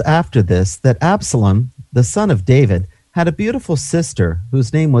it was after this that Absalom, the son of David, had a beautiful sister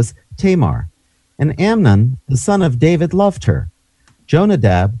whose name was Tamar, and Amnon, the son of David, loved her.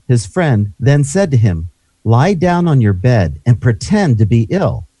 Jonadab, his friend, then said to him, "Lie down on your bed and pretend to be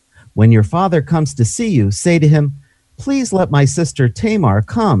ill. When your father comes to see you, say to him, 'Please let my sister Tamar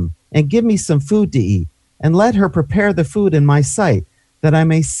come and give me some food to eat, and let her prepare the food in my sight, that I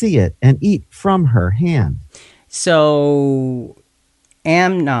may see it and eat from her hand.'" So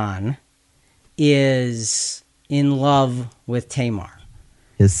Amnon is in love with Tamar.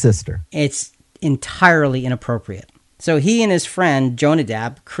 His sister. It's entirely inappropriate. So he and his friend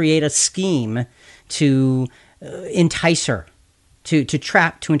Jonadab create a scheme to entice her, to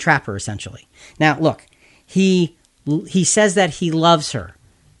entrap her, essentially. Now, look, he says that he loves her,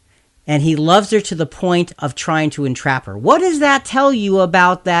 and he loves her to the point of trying to entrap her. What does that tell you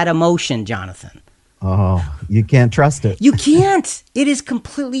about that emotion, Jonathan? Oh, you can't trust it. You can't. It is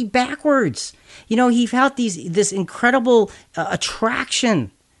completely backwards. You know, he felt this incredible attraction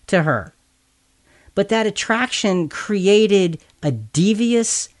to her. But that attraction created a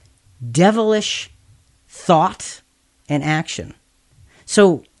devious, devilish thought and action.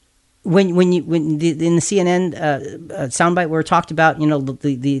 So when in the CNN soundbite where it talked about, you know,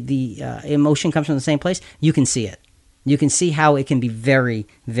 the emotion comes from the same place, you can see it. You can see how it can be very,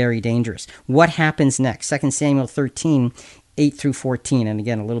 very dangerous. What happens next? 2 Samuel 13, 8 through 14. And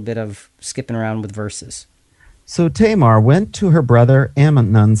again, a little bit of skipping around with verses. So Tamar went to her brother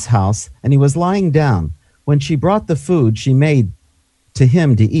Amnon's house, and he was lying down. When she brought the food she made to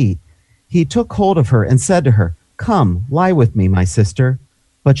him to eat, he took hold of her and said to her, "Come, lie with me, my sister."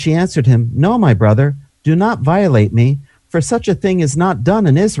 But she answered him, "No, my brother, do not violate me, for such a thing is not done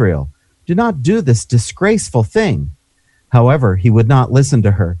in Israel. Do not do this disgraceful thing." However, he would not listen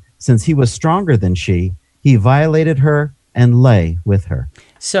to her. Since he was stronger than she, he violated her and lay with her.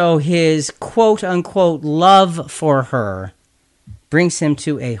 So his quote-unquote love for her brings him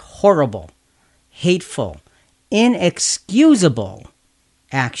to a horrible, hateful, inexcusable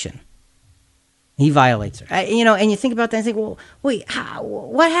action. He violates her. And you think about that and think, well, wait,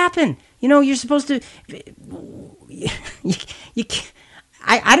 what happened? You know, you're supposed to... You can't,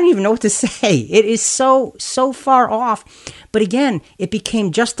 I don't even know what to say. It is so far off. But again, it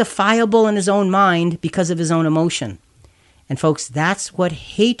became justifiable in his own mind because of his own emotion. And folks, that's what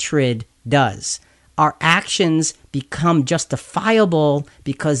hatred does. Our actions become justifiable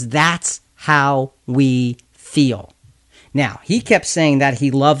because that's how we feel. Now, he kept saying that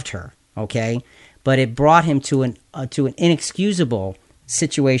he loved her, okay? But it brought him to an inexcusable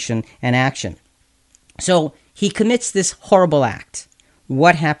situation and action. So he commits this horrible act.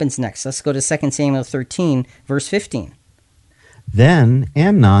 What happens next? Let's go to 2 Samuel 13, verse 15. Then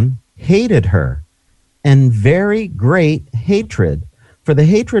Amnon hated her, and very great hatred, for the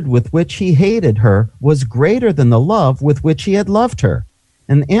hatred with which he hated her was greater than the love with which he had loved her.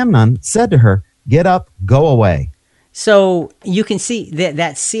 And Amnon said to her, "Get up, go away." So you can see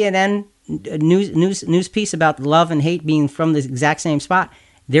that CNN news piece about love and hate being from the exact same spot.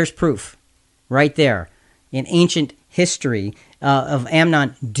 There's proof right there in ancient history of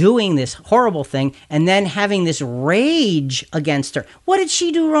Amnon doing this horrible thing and then having this rage against her. What did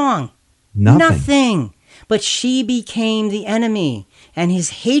she do wrong? Nothing. But she became the enemy, and his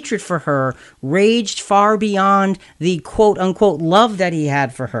hatred for her raged far beyond the quote-unquote love that he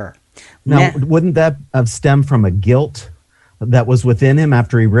had for her. Now, wouldn't that have stemmed from a guilt that was within him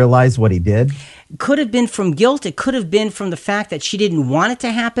after he realized what he did? Could have been from guilt. It could have been from the fact that she didn't want it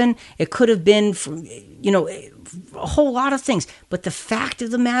to happen. It could have been from, a whole lot of things. But the fact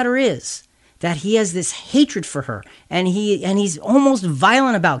of the matter is that he has this hatred for her, and he's almost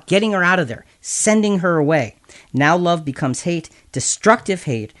violent about getting her out of there, sending her away. Now love becomes hate, destructive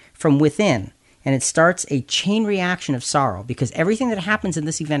hate from within, and it starts a chain reaction of sorrow because everything that happens in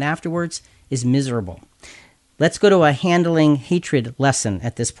this event afterwards is miserable. Let's go to a handling hatred lesson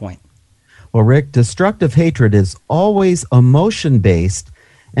at this point. Well, Rick, destructive hatred is always emotion-based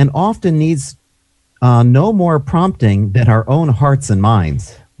and often needs no more prompting than our own hearts and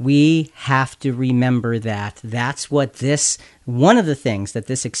minds. We have to remember that. That's what one of the things that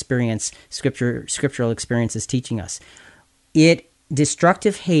this experience, scriptural experience, is teaching us.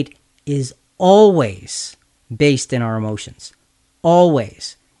 Destructive hate is always based in our emotions.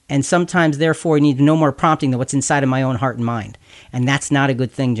 Always. And sometimes, therefore, you need no more prompting than what's inside of my own heart and mind. And that's not a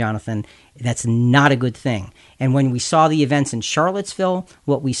good thing, Jonathan. That's not a good thing. And when we saw the events in Charlottesville,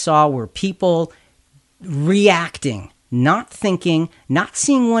 what we saw were people reacting, not thinking, not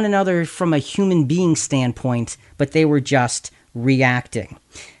seeing one another from a human being standpoint, but they were just reacting.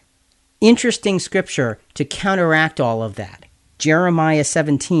 Interesting scripture to counteract all of that. Jeremiah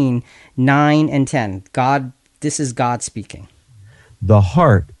 17, 9 and 10. This is God speaking. The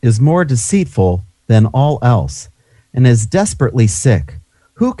heart is more deceitful than all else, and is desperately sick.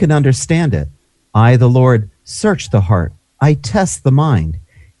 Who can understand it? I, the Lord, search the heart. I test the mind,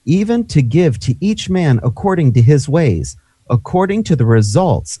 even to give to each man according to his ways, according to the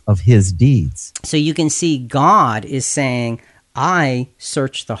results of his deeds. So you can see God is saying, I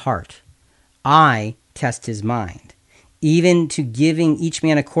search the heart. I test his mind, even to giving each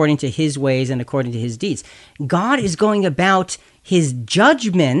man according to his ways and according to his deeds. God is going about his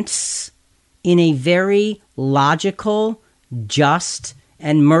judgments in a very logical, just,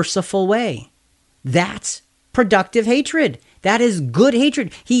 and merciful way. That's productive hatred. That is good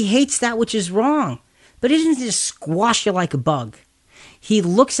hatred. He hates that which is wrong. But he doesn't just squash you like a bug. He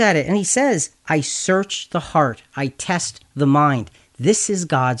looks at it and he says, I search the heart. I test the mind. This is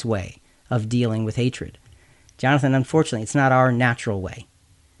God's way of dealing with hatred. Jonathan, unfortunately, it's not our natural way.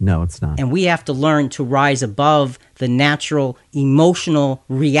 No, it's not. And we have to learn to rise above the natural emotional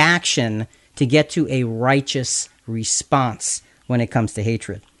reaction to get to a righteous response when it comes to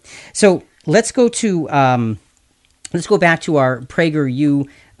hatred. So let's go back to our PragerU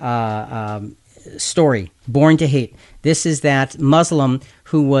story, Born to Hate. This is that Muslim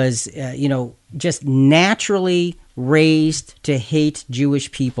who was, just naturally raised to hate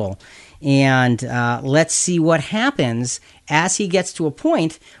Jewish people. And let's see what happens as he gets to a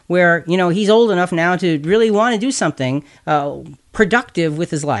point where, he's old enough now to really want to do something productive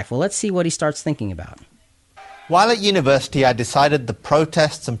with his life. Well, let's see what he starts thinking about. While at university, I decided the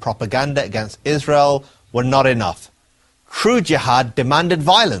protests and propaganda against Israel were not enough. True jihad demanded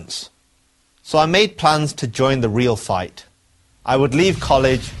violence. So I made plans to join the real fight. I would leave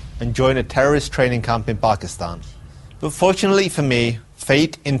college and join a terrorist training camp in Pakistan. But fortunately for me,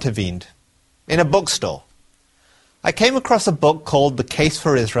 fate intervened. In a bookstore, I came across a book called The Case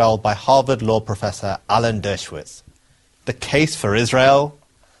for Israel by Harvard law professor Alan Dershowitz. The Case for Israel?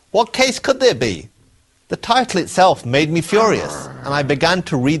 What case could there be? The title itself made me furious, and I began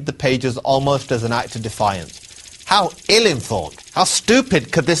to read the pages almost as an act of defiance. How ill-informed, how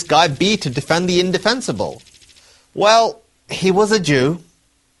stupid could this guy be to defend the indefensible? Well, he was a Jew.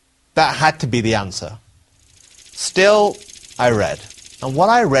 That had to be the answer. Still, I read. And what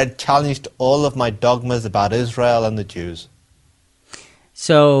I read challenged all of my dogmas about Israel and the Jews.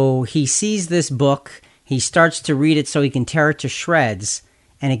 So he sees this book, he starts to read it so he can tear it to shreds,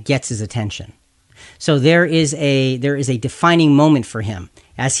 and it gets his attention. So there is a defining moment for him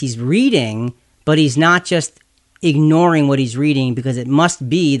as he's reading, but he's not just ignoring what he's reading, because it must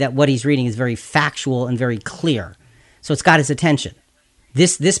be that what he's reading is very factual and very clear. So it's got his attention.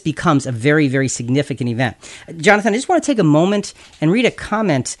 This becomes a very, very significant event. Jonathan, I just want to take a moment and read a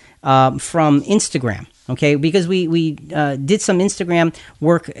comment from Instagram, okay? Because we did some Instagram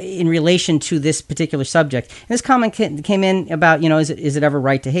work in relation to this particular subject. And this comment came in about, is it ever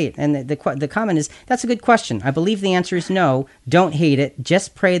right to hate? And the comment is, that's a good question. I believe the answer is no. Don't hate it.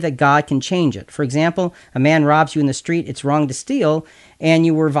 Just pray that God can change it. For example, a man robs you in the street. It's wrong to steal, and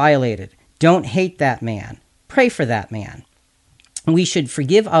you were violated. Don't hate that man. Pray for that man. We should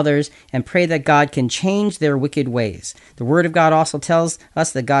forgive others and pray that God can change their wicked ways. The Word of God also tells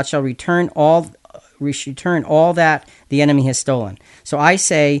us that God shall return all that the enemy has stolen. So I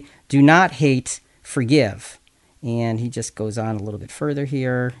say, do not hate, forgive. And he just goes on a little bit further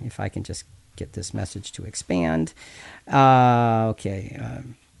here, if I can just get this message to expand.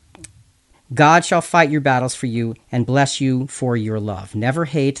 God shall fight your battles for you and bless you for your love. Never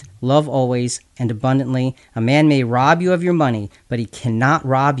hate, love always and abundantly. A man may rob you of your money, but he cannot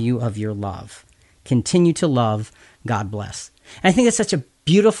rob you of your love. Continue to love. God bless. And I think that's such a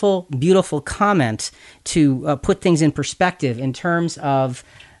beautiful, beautiful comment to put things in perspective in terms of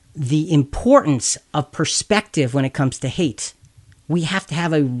the importance of perspective when it comes to hate. We have to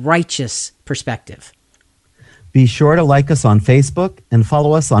have a righteous perspective. Be sure to like us on Facebook and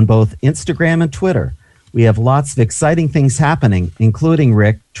follow us on both Instagram and Twitter. We have lots of exciting things happening, including,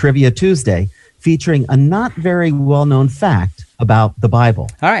 Rick, Trivia Tuesday, featuring a not very well-known fact about the Bible.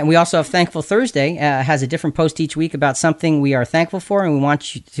 All right, and we also have Thankful Thursday. Has a different post each week about something we are thankful for, and we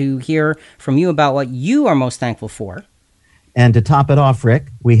want you to hear from you about what you are most thankful for. And to top it off, Rick,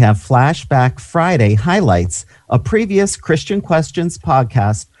 we have Flashback Friday highlights, a previous Christian Questions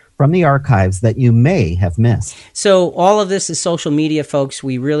podcast from the archives that you may have missed. So all of this is social media, folks.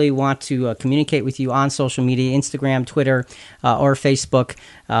 We really want to communicate with you on social media, Instagram, Twitter, or Facebook.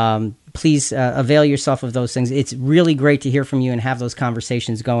 Please avail yourself of those things. It's really great to hear from you and have those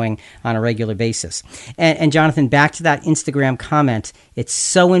conversations going on a regular basis. And Jonathan, back to that Instagram comment, it's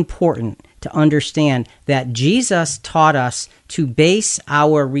so important to understand that Jesus taught us to base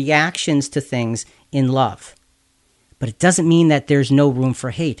our reactions to things in love. But it doesn't mean that there's no room for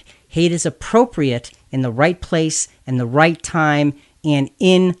hate. Hate is appropriate in the right place and the right time and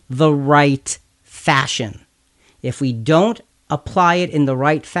in the right fashion. If we don't apply it in the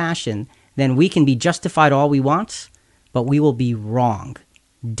right fashion, then we can be justified all we want, but we will be wrong,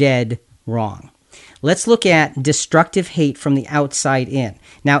 dead wrong. Let's look at destructive hate from the outside in.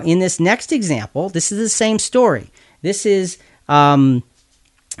 Now, in this next example, this is the same story. This is Absalom,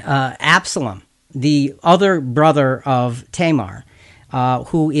 the other brother of Tamar,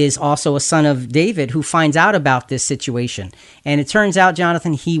 who is also a son of David, who finds out about this situation. And it turns out,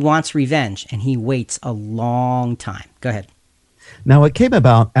 Jonathan, he wants revenge, and he waits a long time. Go ahead. Now, it came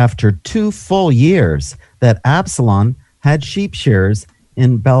about after 2 full years that Absalom had sheep shearers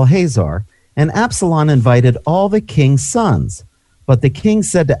in Belhazor, and Absalom invited all the king's sons. But the king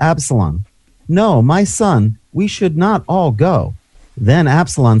said to Absalom, "No, my son, we should not all go." Then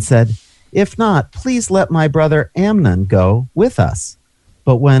Absalom said, "If not, please let my brother Amnon go with us."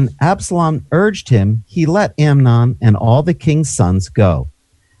 But when Absalom urged him, he let Amnon and all the king's sons go.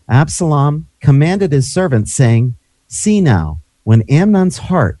 Absalom commanded his servants, saying, "See now, when Amnon's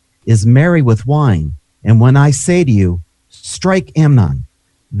heart is merry with wine, and when I say to you, 'Strike Amnon,'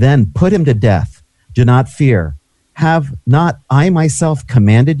 then put him to death. Do not fear. Have not I myself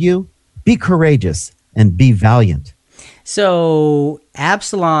commanded you? Be courageous and be valiant." So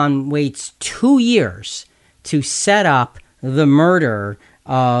Absalom waits 2 years to set up the murder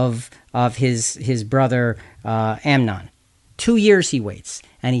of his brother Amnon. 2 years he waits,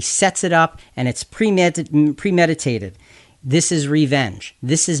 and he sets it up, and it's premeditated. This is revenge.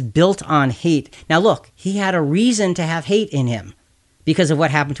 This is built on hate. Now look, he had a reason to have hate in him because of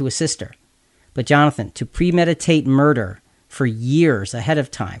what happened to his sister. But Jonathan, to premeditate murder for years ahead of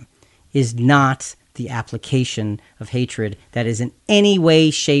time is not the application of hatred that is in any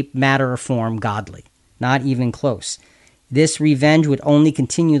way, shape, matter, or form godly. Not even close. This revenge would only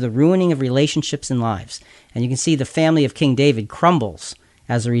continue the ruining of relationships and lives. And you can see the family of King David crumbles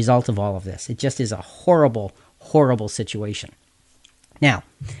as a result of all of this. It just is a horrible, horrible situation. Now,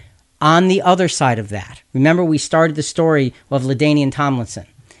 on the other side of that, remember we started the story of LaDainian Tomlinson.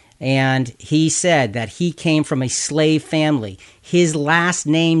 And he said that he came from a slave family. His last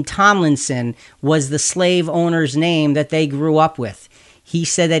name, Tomlinson, was the slave owner's name that they grew up with. He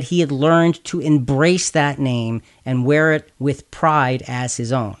said that he had learned to embrace that name and wear it with pride as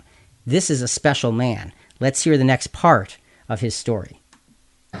his own. This is a special man. Let's hear the next part of his story.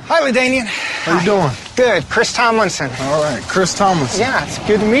 Hi, LaDainian. How you doing? Good. Chris Tomlinson. All right, Chris Tomlinson. Yeah, it's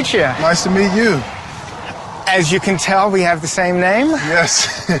good to meet you. Nice to meet you. As you can tell, we have the same name.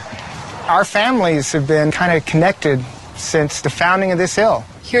 Yes. Our families have been kind of connected since the founding of this hill.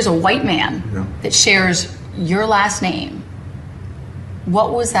 Here's a white man that shares your last name.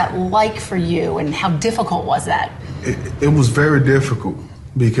 What was that like for you, and how difficult was that? It was very difficult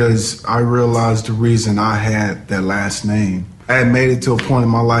because I realized the reason I had that last name. I had made it to a point in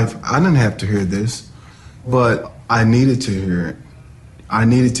my life, I didn't have to hear this, but I needed to hear it. I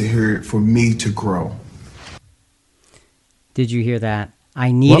needed to hear it for me to grow. Did you hear that?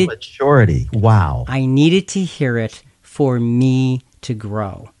 I needed What maturity. Wow. I needed to hear it for me to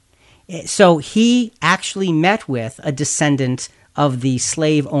grow. So he actually met with a descendant of the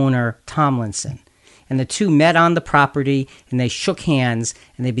slave owner Tomlinson. And the two met on the property, and they shook hands,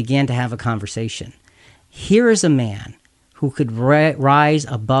 and they began to have a conversation. Here is a man who could rise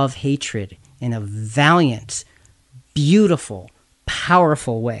above hatred in a valiant, beautiful,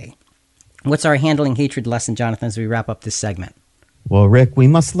 powerful way. What's our handling hatred lesson, Jonathan, as we wrap up this segment? Well, Rick, we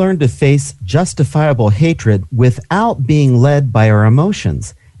must learn to face justifiable hatred without being led by our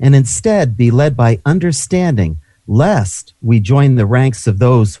emotions, and instead be led by understanding, lest we join the ranks of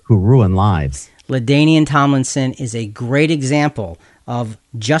those who ruin lives. LaDainian Tomlinson is a great example of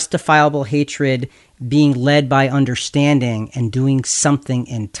justifiable hatred being led by understanding and doing something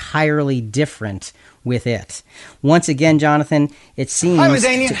entirely different with it. Once again, Jonathan, it seems... Hi,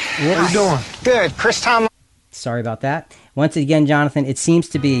 LaDainian. How you doing? Good. Chris Tomlinson. Sorry about that. Once again, Jonathan, it seems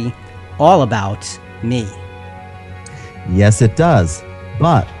to be all about me. Yes, it does.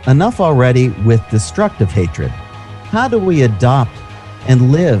 But enough already with destructive hatred. How do we adopt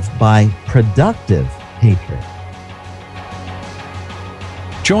and live by productive hatred?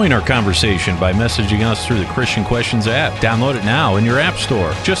 Join our conversation by messaging us through the Christian Questions app. Download it now in your app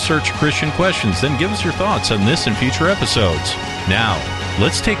store. Just search Christian Questions, then give us your thoughts on this and future episodes. Now,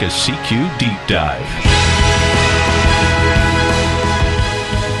 let's take a CQ deep dive.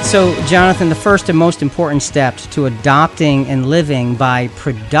 So, Jonathan, the first and most important step to adopting and living by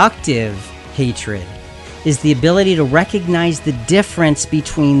productive hatred is the ability to recognize the difference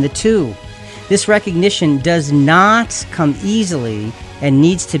between the two. This recognition does not come easily and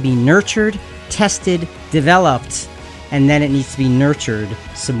needs to be nurtured, tested, developed, and then it needs to be nurtured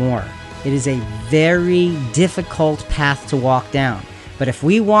some more. It is a very difficult path to walk down. But if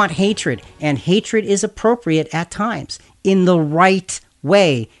we want hatred, and hatred is appropriate at times, in the right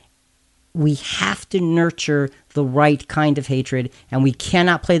way, we have to nurture the right kind of hatred, and we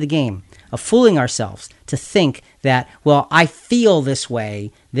cannot play the game of fooling ourselves to think that, well, I feel this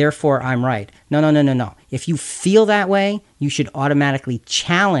way, therefore I'm right. No. If you feel that way, you should automatically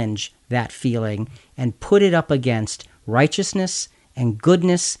challenge that feeling and put it up against righteousness and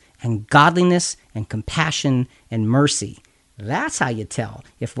goodness and godliness and compassion and mercy. That's how you tell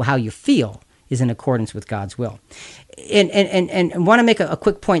if how you feel is in accordance with God's will. And I want to make a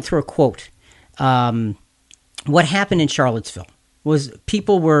quick point through a quote. What happened in Charlottesville was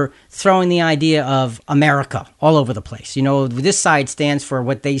people were throwing the idea of America all over the place. You know, this side stands for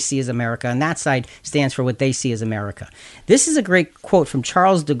what they see as America, and that side stands for what they see as America. This is a great quote from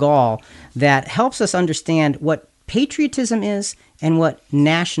Charles de Gaulle that helps us understand what patriotism is and what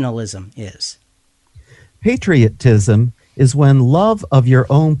nationalism is. Patriotism is when love of your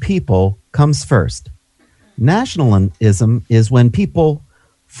own people comes first. Nationalism is when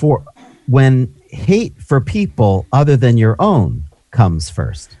hate for people other than your own comes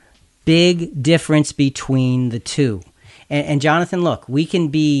first. Big difference between the two. And Jonathan, look, we can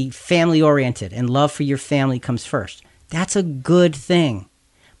be family oriented and love for your family comes first. That's a good thing.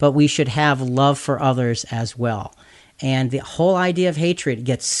 But we should have love for others as well. And the whole idea of hatred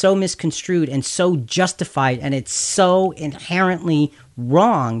gets so misconstrued and so justified, and it's so inherently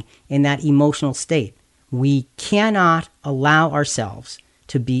wrong in that emotional state. We cannot allow ourselves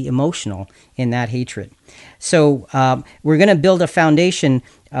to be emotional in that hatred. So we're going to build a foundation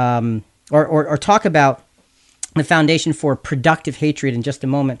or talk about the foundation for productive hatred in just a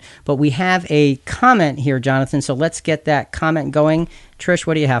moment. But we have a comment here, Jonathan, so let's get that comment going. Trish,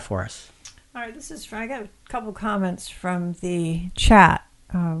 what do you have for us? All right, I got a couple comments from the chat.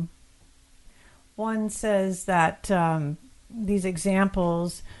 One says that these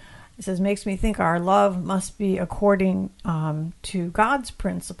examples, it says, makes me think our love must be according to God's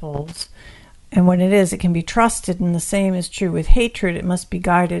principles. And when it is, it can be trusted. And the same is true with hatred. It must be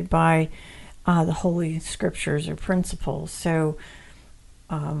guided by the Holy Scriptures or principles. So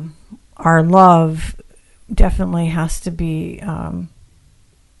our love definitely has to be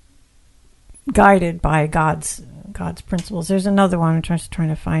guided by God's principles. There's another one. I'm just trying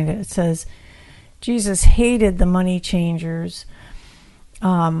to find it. It says, Jesus hated the money changers.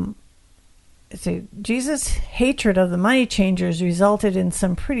 Jesus' hatred of the money changers resulted in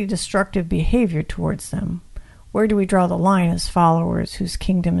some pretty destructive behavior towards them. Where do we draw the line as followers whose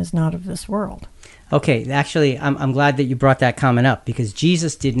kingdom is not of this world? Okay, actually, I'm glad that you brought that comment up, because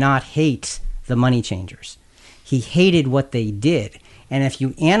Jesus did not hate the money changers. He hated what they did. And if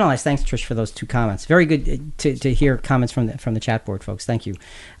you analyze, thanks, Trish, for those two comments. Very good to hear comments from the chat board, folks. Thank you.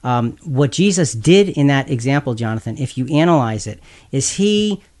 What Jesus did in that example, Jonathan, if you analyze it, is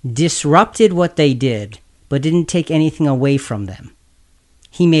he disrupted what they did, but didn't take anything away from them.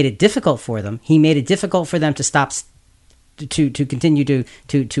 He made it difficult for them. He made it difficult for them to stop, to continue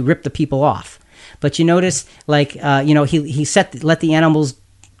to rip the people off. But you notice, like, he let the animals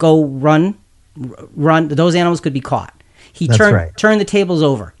go run. Those animals could be caught. He turned the tables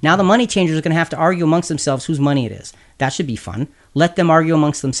over. Now the money changers are going to have to argue amongst themselves whose money it is. That should be fun. Let them argue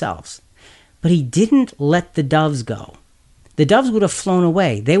amongst themselves. But he didn't let the doves go. The doves would have flown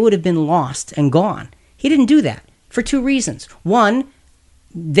away. They would have been lost and gone. He didn't do that for two reasons. One,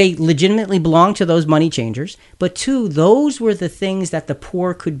 they legitimately belonged to those money changers. But two, those were the things that the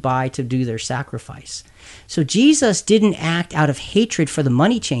poor could buy to do their sacrifice. So Jesus didn't act out of hatred for the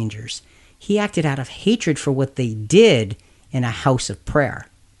money changers. He acted out of hatred for what they did in a house of prayer.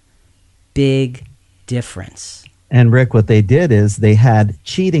 Big difference. And Rick, what they did is they had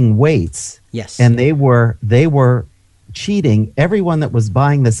cheating weights. Yes. And they were cheating everyone that was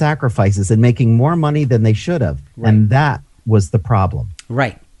buying the sacrifices and making more money than they should have. Right. And that was the problem.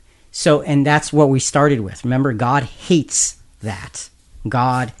 Right. So, and that's what we started with. Remember, God hates that.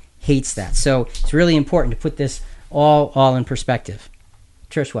 God hates that. So it's really important to put this all in perspective.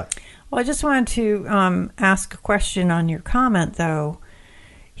 Trish, what? Well, I just wanted to ask a question on your comment, though.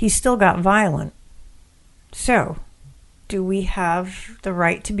 He still got violent. So, do we have the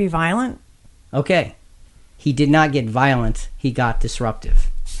right to be violent? Okay. He did not get violent. He got disruptive.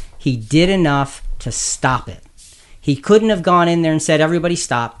 He did enough to stop it. He couldn't have gone in there and said, everybody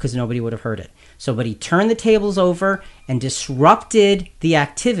stop, because nobody would have heard it. So, but he turned the tables over and disrupted the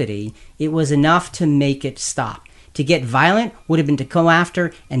activity. It was enough to make it stop. To get violent would have been to go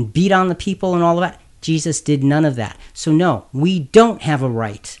after and beat on the people and all of that. Jesus did none of that. So no, we don't have a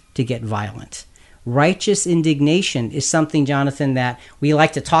right to get violent. Righteous indignation is something, Jonathan, that we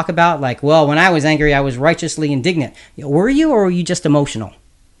like to talk about. Like, well, when I was angry, I was righteously indignant. Were you, or were you just emotional?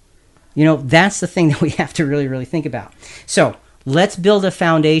 You know, that's the thing that we have to really, really think about. So let's build a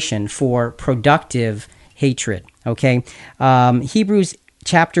foundation for productive hatred, okay? Hebrews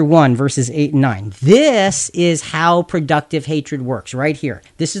chapter 1, verses 8 and 9. This is how productive hatred works, right here.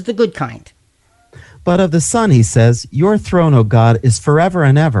 This is the good kind. But of the Son, he says, your throne, O God, is forever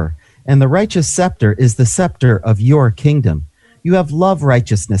and ever, and the righteous scepter is the scepter of your kingdom. You have loved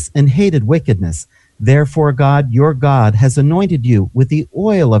righteousness and hated wickedness. Therefore, God, your God, has anointed you with the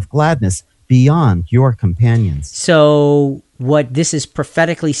oil of gladness beyond your companions. So what this is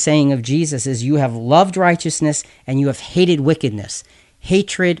prophetically saying of Jesus is you have loved righteousness and you have hated wickedness.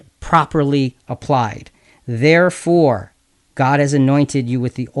 Hatred properly applied. Therefore, God has anointed you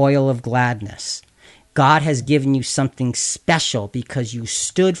with the oil of gladness. God has given you something special because you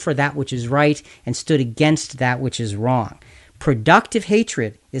stood for that which is right and stood against that which is wrong. Productive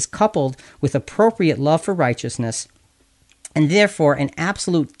hatred is coupled with appropriate love for righteousness, and therefore an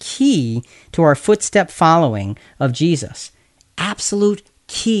absolute key to our footstep following of Jesus. Absolute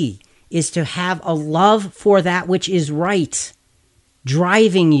key is to have a love for that which is right,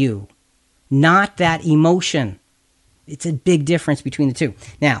 driving you, not that emotion. It's a big difference between the two.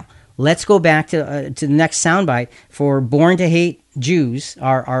 Now, let's go back to the next soundbite for Born to Hate Jews,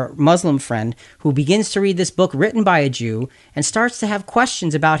 our Muslim friend, who begins to read this book written by a Jew and starts to have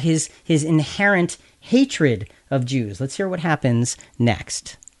questions about his inherent hatred of Jews. Let's hear what happens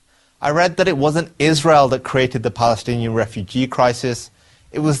next. I read that it wasn't Israel that created the Palestinian refugee crisis.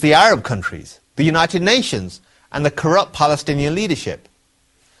 It was the Arab countries, the United Nations, and the corrupt Palestinian leadership.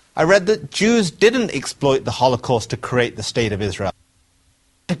 I read that Jews didn't exploit the Holocaust to create the State of Israel.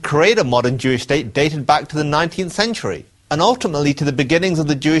 To create a modern Jewish state dated back to the 19th century, and ultimately to the beginnings of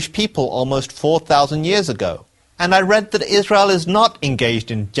the Jewish people almost 4,000 years ago. And I read that Israel is not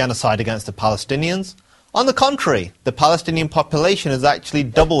engaged in genocide against the Palestinians. On the contrary, the Palestinian population has actually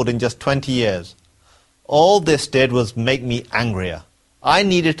doubled in just 20 years. All this did was make me angrier. I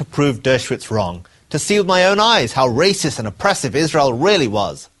needed to prove Dershowitz wrong, to see with my own eyes how racist and oppressive Israel really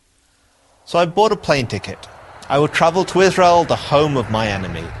was. So I bought a plane ticket. I will travel to Israel, the home of my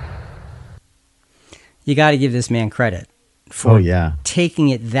enemy. You got to give this man credit for taking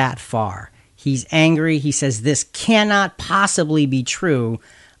it that far. He's angry. He says, this cannot possibly be true.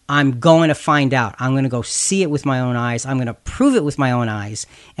 I'm going to find out. I'm going to go see it with my own eyes. I'm going to prove it with my own eyes.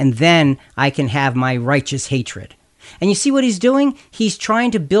 And then I can have my righteous hatred. And you see what he's doing? He's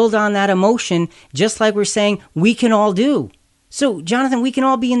trying to build on that emotion, just like we're saying we can all do. So, Jonathan, we can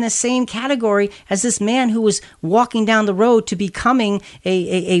all be in the same category as this man who was walking down the road to becoming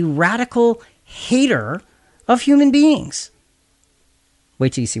a radical hater of human beings.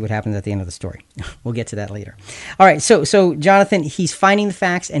 Wait till you see what happens at the end of the story. We'll get to that later. All right, so Jonathan, he's finding the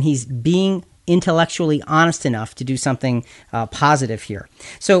facts and he's being intellectually honest enough to do something positive here.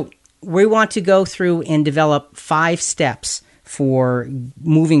 So we want to go through and develop 5 steps for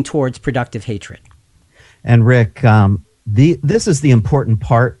moving towards productive hatred. And Rick, this is the important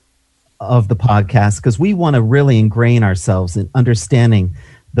part of the podcast because we want to really ingrain ourselves in understanding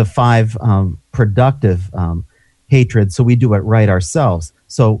the 5 productive hatred, so we do it right ourselves.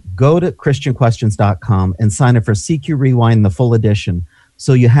 So go to ChristianQuestions.com and sign up for CQ Rewind, the full edition.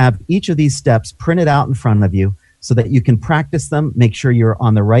 So you have each of these steps printed out in front of you so that you can practice them, make sure you're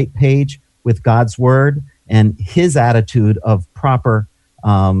on the right page with God's word and his attitude of proper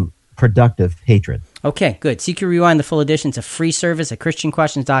productive hatred. Okay, good. CQ Rewind, the full edition. It's a free service at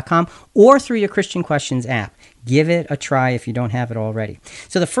ChristianQuestions.com or through your Christian Questions app. Give it a try if you don't have it already.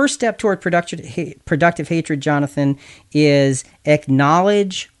 So the first step toward productive hatred, Jonathan, is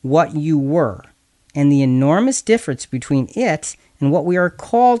acknowledge what you were and the enormous difference between it and what we are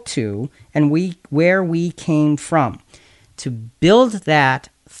called to and where we came from. To build that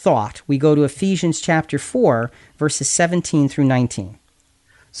thought, we go to Ephesians chapter 4, verses 17 through 19.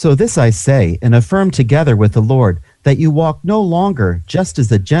 So this I say, and affirm together with the Lord, that you walk no longer just as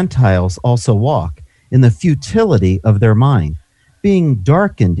the Gentiles also walk, in the futility of their mind, being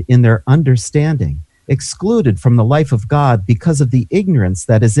darkened in their understanding, excluded from the life of God because of the ignorance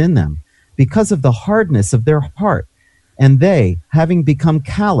that is in them, because of the hardness of their heart. And they, having become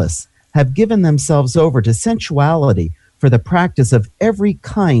callous, have given themselves over to sensuality for the practice of every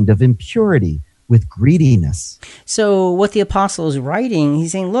kind of impurity with greediness. So what the apostle is writing,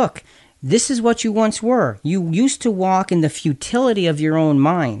 he's saying, look, this is what you once were. You used to walk in the futility of your own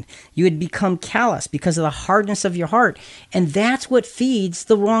mind. You had become callous because of the hardness of your heart. And that's what feeds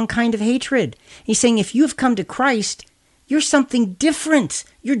the wrong kind of hatred. He's saying if you have come to Christ, you're something different.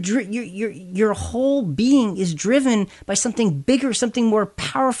 Your whole being is driven by something bigger, something more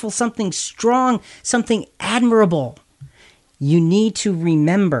powerful, something strong, something admirable. You need to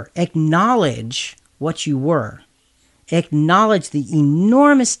remember, acknowledge what you were. Acknowledge the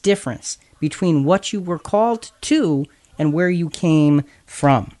enormous difference between what you were called to and where you came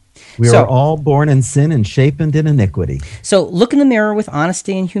from. We are all born in sin and shapen in iniquity. So look in the mirror with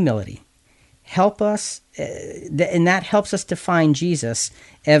honesty and humility. Help us, and that helps us to find Jesus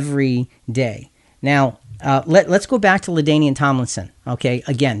every day. Now, let's go back to LaDainian Tomlinson, okay,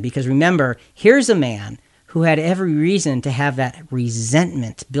 again, because remember, here's a man who had every reason to have that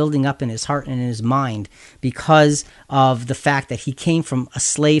resentment building up in his heart and in his mind because of the fact that he came from a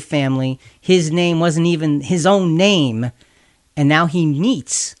slave family. His name wasn't even his own name, and now he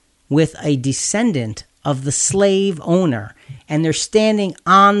meets with a descendant of the slave owner, and they're standing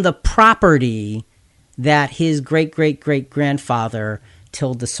on the property that his great-great-great-grandfather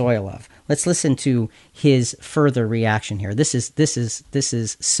tilled the soil of. Let's listen to his further reaction here. This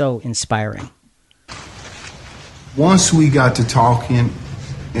is so inspiring. Once we got to talking,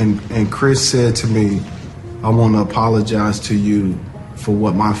 and Chris said to me, I want to apologize to you for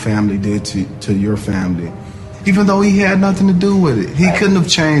what my family did to your family. Even though he had nothing to do with it. He couldn't have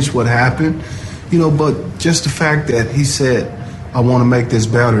changed what happened, but just the fact that he said, I want to make this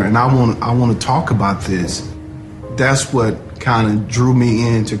better and I want to talk about this. That's what kind of drew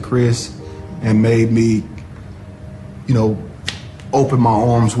me into Chris and made me, open my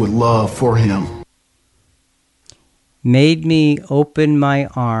arms with love for him. Made me open my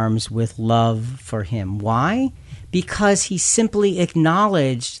arms with love for him. Why? Because he simply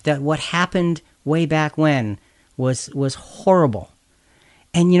acknowledged that what happened way back when was horrible.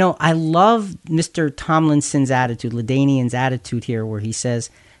 And, I love Mr. Tomlinson's attitude, LaDainian's attitude here, where he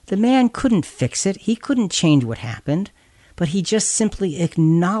says, the man couldn't fix it. He couldn't change what happened, but he just simply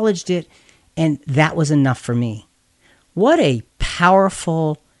acknowledged it, and that was enough for me. What a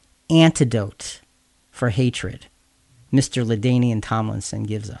powerful antidote for hatred Mr. LaDainian Tomlinson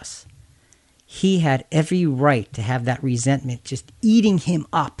gives us. He had every right to have that resentment just eating him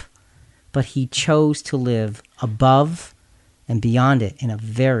up, but he chose to live above and beyond it in a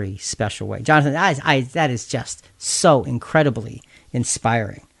very special way. Jonathan, that is just so incredibly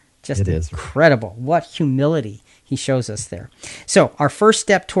inspiring. Just incredible. What humility he shows us there. So our first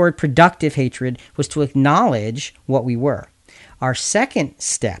step toward productive hatred was to acknowledge what we were. Our second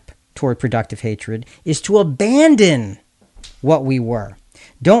step toward productive hatred is to abandon what we were.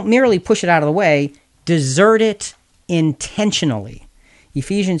 Don't merely push it out of the way, desert it intentionally.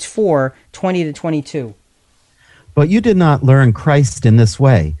 Ephesians 4:20-22. But you did not learn Christ in this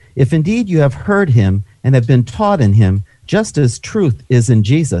way. If indeed you have heard him and have been taught in him, just as truth is in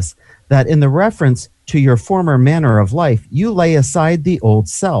Jesus, that in the reference to your former manner of life, you lay aside the old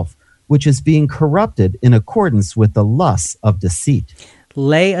self, which is being corrupted in accordance with the lusts of deceit.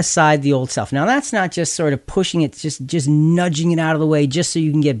 Lay aside the old self. Now, that's not just sort of pushing it, just nudging it out of the way just so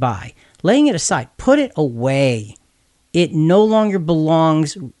you can get by. Laying it aside. Put it away. It no longer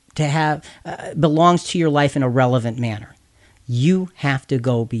belongs to your life in a relevant manner. You have to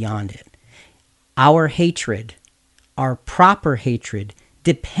go beyond it. Our hatred, our proper hatred,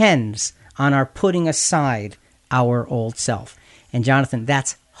 depends on our putting aside our old self. And Jonathan,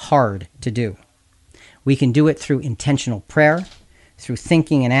 that's hard to do. We can do it through intentional prayer, through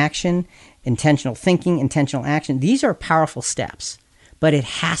thinking and action, intentional thinking, intentional action. These are powerful steps, but it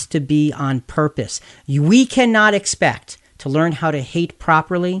has to be on purpose. We cannot expect to learn how to hate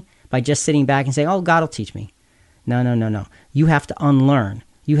properly by just sitting back and saying, oh, God will teach me. No. You have to unlearn.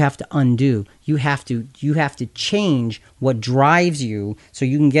 You have to undo. You have to change what drives you so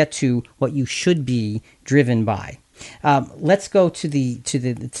you can get to what you should be driven by. Let's go to the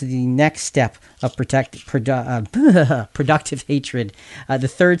next step of productive hatred. The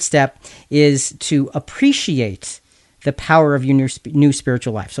third step is to appreciate the power of your new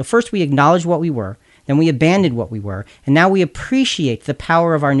spiritual life. So first we acknowledge what we were, then we abandoned what we were, and now we appreciate the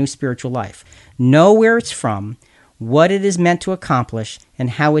power of our new spiritual life. Know where it's from, what it is meant to accomplish, and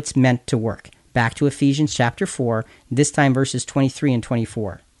how it's meant to work. Back to Ephesians chapter 4, this time verses 23 and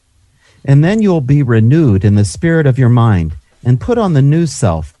 24. And then you'll be renewed in the spirit of your mind, and put on the new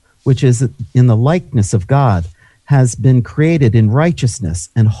self, which is in the likeness of God, has been created in righteousness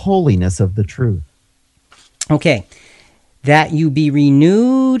and holiness of the truth. Okay, that you be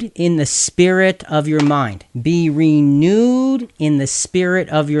renewed in the spirit of your mind. Be renewed in the spirit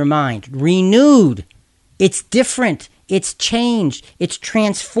of your mind. Renewed. It's different. It's changed. It's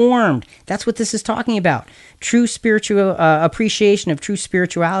transformed. That's what this is talking about. True spiritual appreciation of true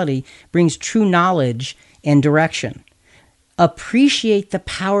spirituality brings true knowledge and direction. Appreciate the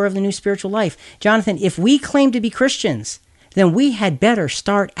power of the new spiritual life. Jonathan, if we claim to be Christians, then we had better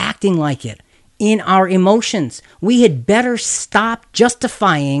start acting like it in our emotions. We had better stop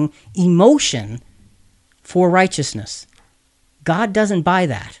justifying emotion for righteousness. God doesn't buy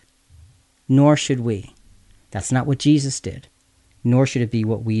that, nor should we. That's not what Jesus did, nor should it be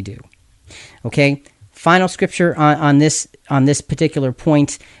what we do. Okay? Final scripture on this particular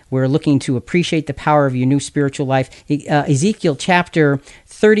point. We're looking to appreciate the power of your new spiritual life. Ezekiel chapter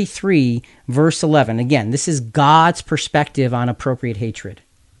 33, verse 11. Again, this is God's perspective on appropriate hatred.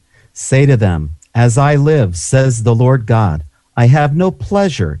 Say to them, as I live, says the Lord God, I have no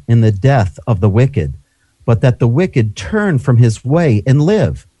pleasure in the death of the wicked, but that the wicked turn from his way and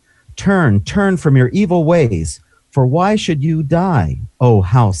live. Turn from your evil ways, for why should you die, O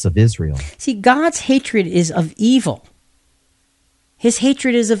house of Israel? See, God's hatred is of evil. His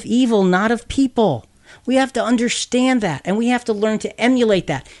hatred is of evil, not of people. We have to understand that, and we have to learn to emulate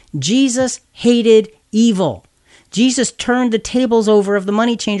that. Jesus hated evil. Jesus turned the tables over of the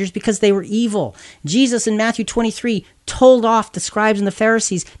money changers because they were evil. Jesus in Matthew 23 told off the scribes and the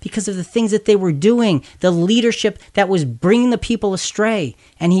Pharisees because of the things that they were doing, the leadership that was bringing the people astray.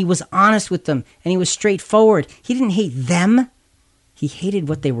 And he was honest with them, and he was straightforward. He didn't hate them. He hated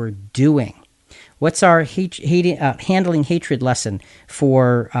what they were doing. What's our handling hatred lesson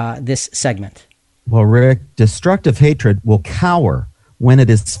for this segment? Well, Rick, destructive hatred will cower when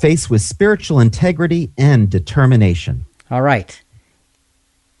it is faced with spiritual integrity and determination. All right.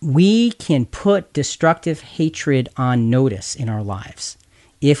 We can put destructive hatred on notice in our lives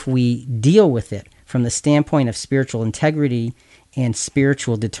if we deal with it from the standpoint of spiritual integrity and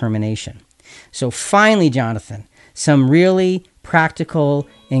spiritual determination. So finally, Jonathan, some really practical,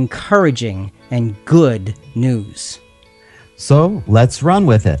 encouraging, and good news. So let's run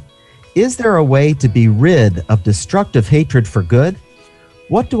with it. Is there a way to be rid of destructive hatred for good?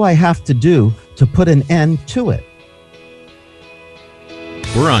 What do I have to do to put an end to it?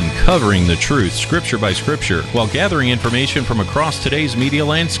 We're uncovering the truth, scripture by scripture, while gathering information from across today's media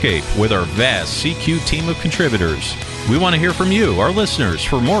landscape with our vast CQ team of contributors. We want to hear from you, our listeners,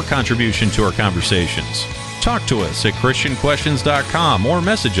 for more contribution to our conversations. Talk to us at ChristianQuestions.com or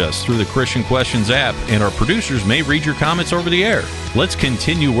message us through the Christian Questions app, and our producers may read your comments over the air. Let's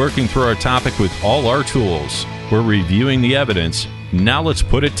continue working through our topic with all our tools. We're reviewing the evidence. Now let's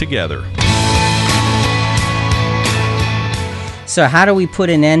put it together. So how do we put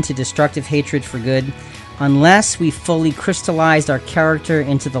an end to destructive hatred for good? Unless we fully crystallized our character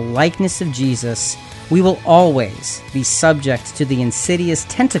into the likeness of Jesus, we will always be subject to the insidious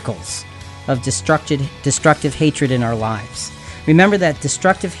tentacles of destructive hatred in our lives. Remember that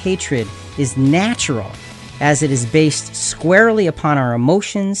destructive hatred is natural, as it is based squarely upon our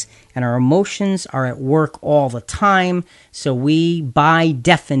emotions, and our emotions are at work all the time, so we, by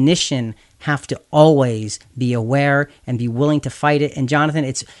definition, have to always be aware and be willing to fight it. And Jonathan,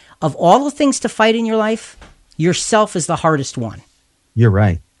 it's of all the things to fight in your life, yourself is the hardest one. You're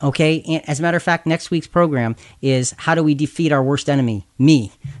right. Okay? And as a matter of fact, next week's program is how do we defeat our worst enemy?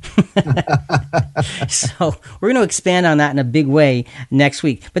 Me. So we're going to expand on that in a big way next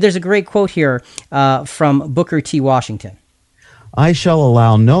week. But there's a great quote here from Booker T. Washington. I shall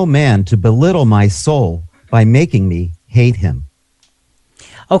allow no man to belittle my soul by making me hate him.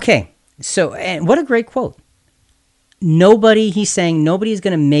 Okay. So, and what a great quote. He's saying, nobody is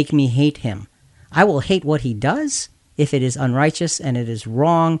going to make me hate him. I will hate what he does if it is unrighteous and it is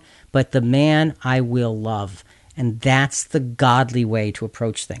wrong, but the man I will love. And that's the godly way to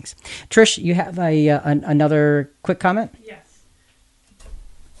approach things. Trish, you have another quick comment? Yes.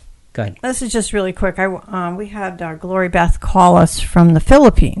 Go ahead. This is just really quick. We had Glory Beth call us from the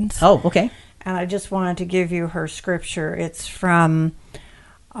Philippines. Oh, okay. And I just wanted to give you her scripture. It's from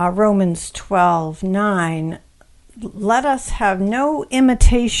Romans 12:9. Let us have no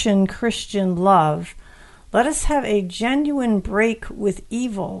imitation Christian love. Let us have a genuine break with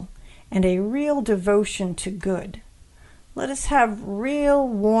evil and a real devotion to good. Let us have real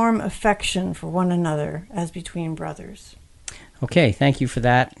warm affection for one another as between brothers. Okay, thank you for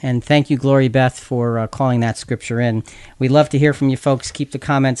that. And thank you, Glory Beth, for calling that scripture in. We'd love to hear from you folks. Keep the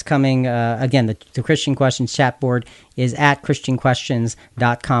comments coming. Again, the Christian Questions chat board is at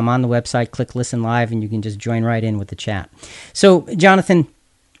christianquestions.com on the website. Click Listen Live, and you can just join right in with the chat. So, Jonathan,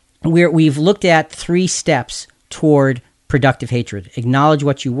 we've looked at 3 steps toward productive hatred. Acknowledge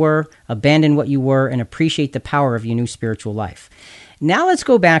what you were, abandon what you were, and appreciate the power of your new spiritual life. Now let's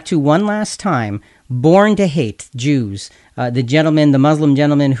go back to one last time, born to hate Jews, the Muslim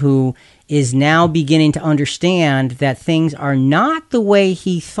gentleman who is now beginning to understand that things are not the way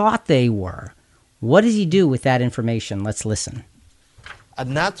he thought they were. What does he do with that information? Let's listen.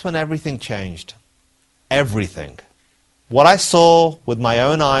 And that's when everything changed. Everything. What I saw with my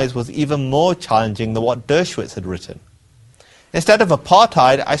own eyes was even more challenging than what Dershowitz had written. Instead of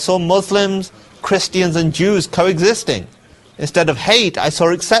apartheid, I saw Muslims, Christians, and Jews coexisting. Instead of hate, I saw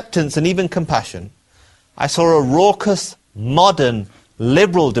acceptance and even compassion. I saw a raucous, modern,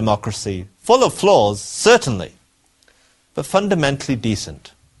 liberal democracy, full of flaws, certainly, but fundamentally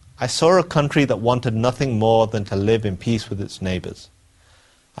decent. I saw a country that wanted nothing more than to live in peace with its neighbors.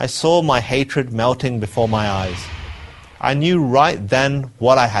 I saw my hatred melting before my eyes. I knew right then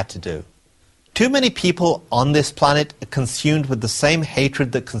what I had to do. Too many people on this planet are consumed with the same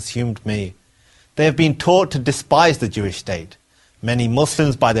hatred that consumed me. They have been taught to despise the Jewish state. Many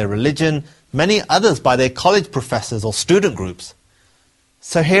Muslims by their religion, many others by their college professors or student groups.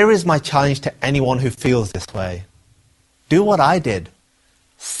 So here is my challenge to anyone who feels this way. Do what I did.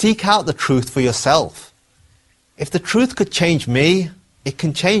 Seek out the truth for yourself. If the truth could change me, it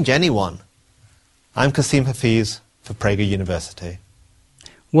can change anyone. I'm Kasim Hafiz for Prager University.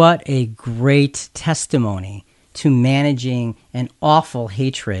 What a great testimony to managing an awful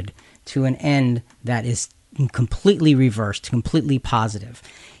hatred to an end that is completely reversed, completely positive.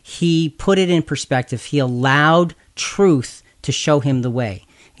 He put it in perspective. He allowed truth to show him the way.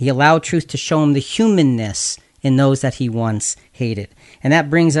 He allowed truth to show him the humanness in those that he once hated. And that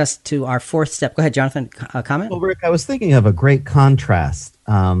brings us to our 4th step. Go ahead, Jonathan, comment? Well, Rick, I was thinking of a great contrast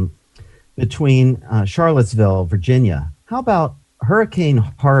between Charlottesville, Virginia. How about Hurricane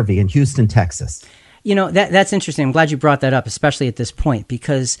Harvey in Houston, Texas? You know, that's interesting. I'm glad you brought that up, especially at this point,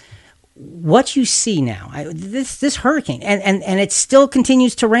 because what you see now, this hurricane, and it still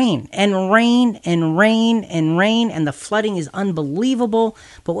continues to rain, and rain, and rain, and rain, and the flooding is unbelievable.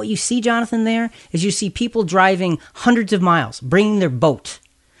 But what you see, Jonathan, there is you see people driving hundreds of miles, bringing their boat,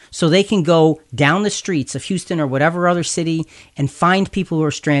 so they can go down the streets of Houston or whatever other city and find people who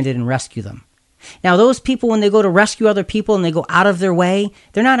are stranded and rescue them. Now, those people, when they go to rescue other people and they go out of their way,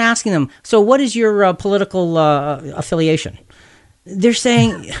 they're not asking them, so what is your political affiliation? They're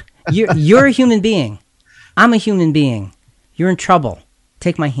saying, you're a human being. I'm a human being. You're in trouble.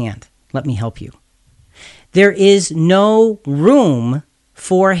 Take my hand. Let me help you. There is no room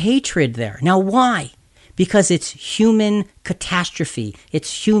for hatred there. Now, why? Because it's human catastrophe.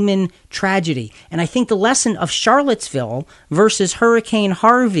 It's human tragedy. And I think the lesson of Charlottesville versus Hurricane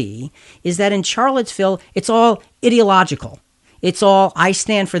Harvey is that in Charlottesville, it's all ideological. It's all, I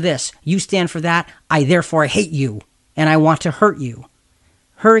stand for this, you stand for that, I therefore hate you, and I want to hurt you.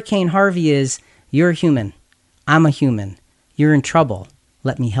 Hurricane Harvey is, you're a human, I'm a human, you're in trouble,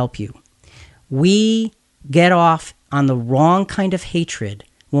 let me help you. We get off on the wrong kind of hatred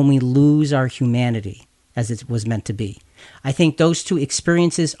when we lose our humanity, as it was meant to be. I think those two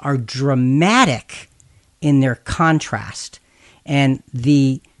experiences are dramatic in their contrast. And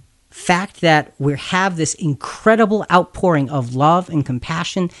the fact that we have this incredible outpouring of love and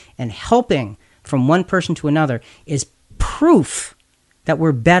compassion and helping from one person to another is proof that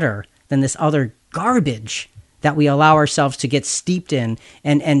we're better than this other garbage that we allow ourselves to get steeped in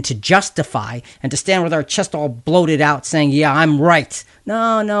and to justify and to stand with our chest all bloated out saying, yeah, I'm right.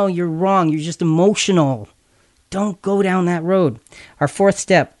 No, you're wrong. You're just emotional. Don't go down that road. Our 4th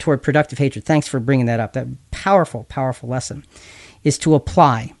step toward productive hatred, thanks for bringing that up, that powerful, powerful lesson, is to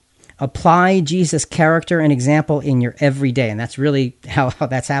apply. Apply Jesus' character and example in your everyday. And that's really how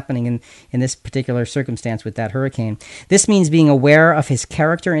that's happening in this particular circumstance with that hurricane. This means being aware of his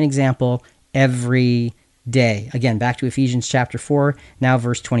character and example every day. Again, back to Ephesians chapter 4, now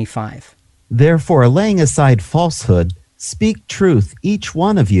verse 25. Therefore, laying aside falsehood, speak truth, each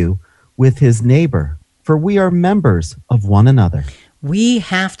one of you, with his neighbor, for we are members of one another. We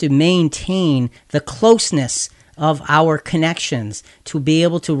have to maintain the closeness of our connections to be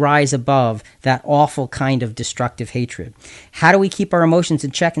able to rise above that awful kind of destructive hatred. How do we keep our emotions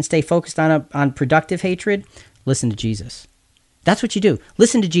in check and stay focused on productive hatred? Listen to Jesus. That's what you do.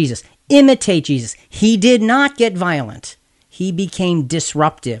 Listen to Jesus. Imitate Jesus. He did not get violent. He became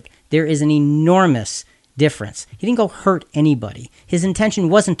disruptive. There is an enormous difference. He didn't go hurt anybody. His intention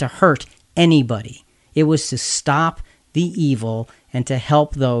wasn't to hurt anybody. It was to stop the evil and to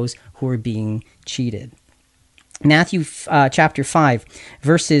help those who were being cheated. Matthew chapter 5,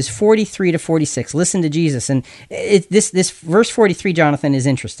 verses 43 to 46. Listen to Jesus. And this verse 43, Jonathan, is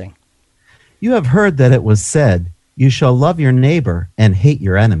interesting. You have heard that it was said, you shall love your neighbor and hate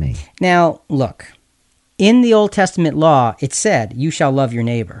your enemy. Now, look, in the Old Testament law, it said, you shall love your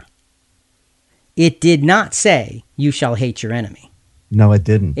neighbor. It did not say, you shall hate your enemy. No, it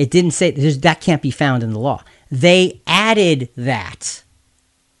didn't. It didn't say, that can't be found in the law. They added that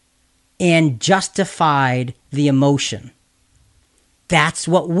and justified the emotion. That's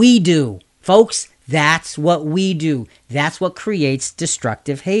what we do, folks. That's what we do. That's what creates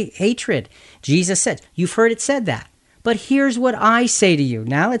destructive hatred. Jesus said, you've heard it said that. But here's what I say to you.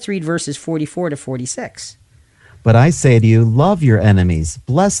 Now let's read verses 44 to 46. But I say to you, love your enemies,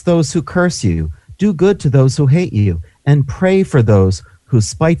 bless those who curse you, do good to those who hate you, and pray for those who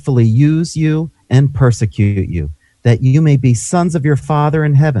spitefully use you and persecute you, that you may be sons of your Father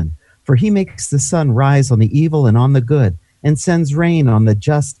in heaven. For he makes the sun rise on the evil and on the good, and sends rain on the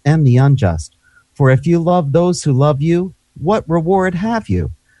just and the unjust. For if you love those who love you, what reward have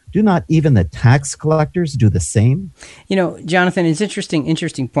you? Do not even the tax collectors do the same? You know, Jonathan, it's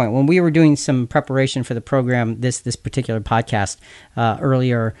interesting point. When we were doing some preparation for the program, this particular podcast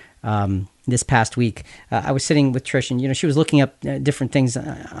earlier this past week, I was sitting with Trish, and she was looking up different things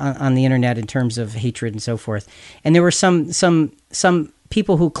on the internet in terms of hatred and so forth. And there were some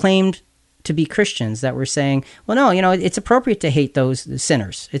people who claimed to be Christians that were saying, well, no, it's appropriate to hate those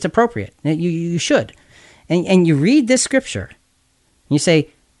sinners. It's appropriate. You should. And you read this scripture, and you say,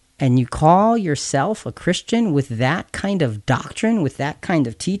 and you call yourself a Christian with that kind of doctrine, with that kind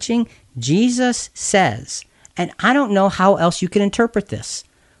of teaching? Jesus says, and I don't know how else you can interpret this,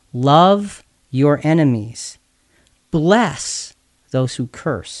 love your enemies, bless those who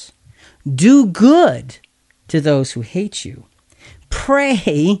curse, do good to those who hate you,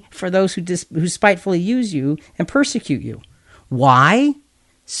 pray for those who spitefully use you and persecute you. Why?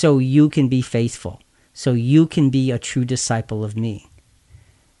 So you can be faithful, so you can be a true disciple of me.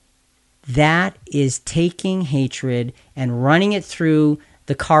 That is taking hatred and running it through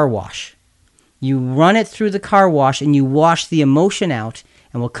the car wash. You run it through the car wash and you wash the emotion out,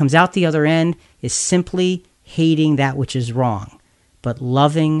 and what comes out the other end is simply hating that which is wrong, but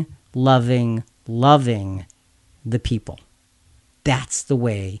loving the people. That's the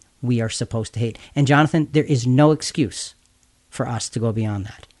way we are supposed to hate. And Jonathan, there is no excuse for us to go beyond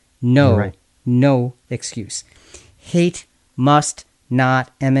that. No excuse. Hate must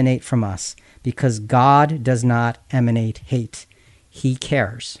not emanate from us, because God does not emanate hate. He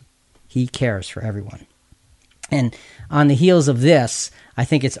cares. He cares for everyone. And on the heels of this, I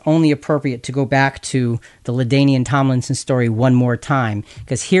think it's only appropriate to go back to the LaDainian Tomlinson story one more time,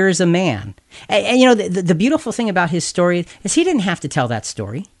 because here's a man. And the beautiful thing about his story is he didn't have to tell that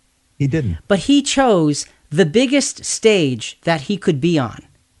story. He didn't. But he chose the biggest stage that he could be on.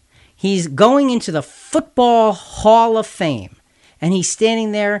 He's going into the Football Hall of Fame. And he's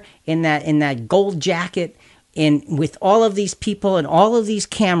standing there in that gold jacket and with all of these people and all of these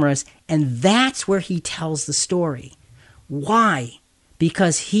cameras, and that's where he tells the story. Why?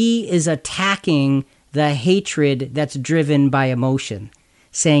 Because he is attacking the hatred that's driven by emotion,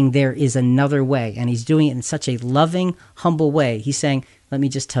 saying there is another way, and he's doing it in such a loving, humble way. He's saying, let me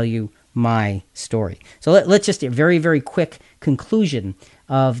just tell you my story. So let's just a very, very quick conclusion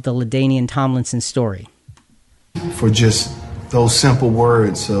of the LaDainian Tomlinson story. For just those simple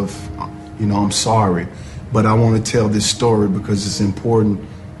words of, I'm sorry, but I want to tell this story because it's important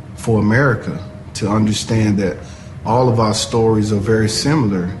for America to understand that all of our stories are very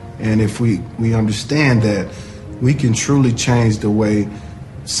similar. And if we understand that, we can truly change the way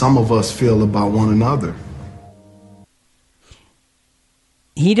some of us feel about one another.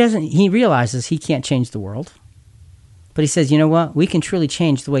 He realizes he can't change the world, but he says, you know what? We can truly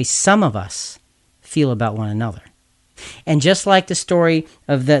change the way some of us feel about one another. And just like the story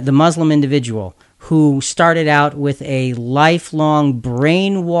of the Muslim individual who started out with a lifelong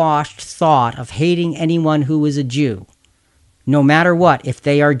brainwashed thought of hating anyone who was a Jew, no matter what, if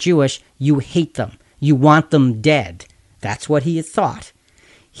they are Jewish, you hate them. You want them dead. That's what he had thought.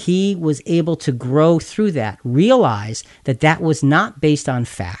 He was able to grow through that, realize that that was not based on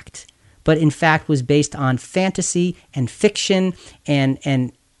fact, but in fact was based on fantasy and fiction,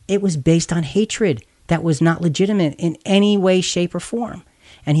 and it was based on hatred that was not legitimate in any way, shape, or form.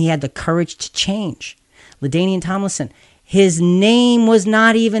 And he had the courage to change. LaDainian Tomlinson, his name was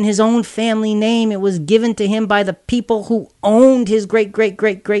not even his own family name. It was given to him by the people who owned his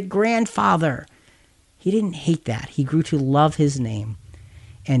great-great-great-great-grandfather. He didn't hate that. He grew to love his name.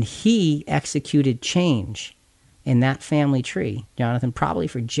 And he executed change in that family tree, Jonathan, probably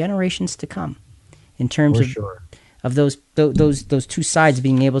for generations to come, in terms of those two sides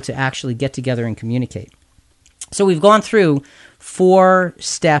being able to actually get together and communicate. So we've gone through 4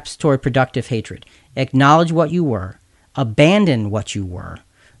 steps toward productive hatred. Acknowledge what you were, abandon what you were,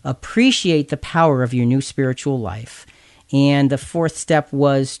 appreciate the power of your new spiritual life, and the 4th step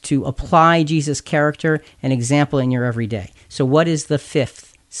was to apply Jesus' character and example in your everyday. So what is the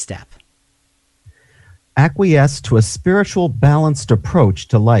 5th step? Acquiesce to a spiritual, balanced approach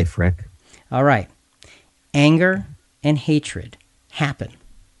to life, Rick. All right. Anger and hatred happen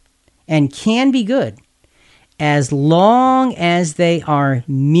and can be good as long as they are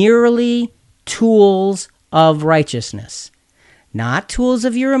merely tools of righteousness. Not tools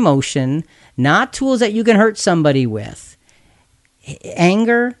of your emotion, not tools that you can hurt somebody with.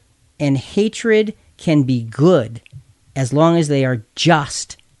 Anger and hatred can be good as long as they are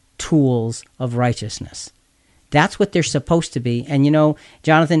just tools of righteousness. That's what they're supposed to be. And you know,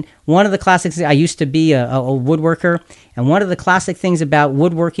 Jonathan, one of the classics, I used to be a woodworker, and one of the classic things about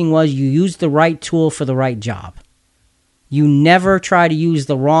woodworking was you use the right tool for the right job. You never try to use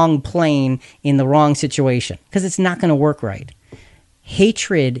the wrong plane in the wrong situation, because it's not going to work right.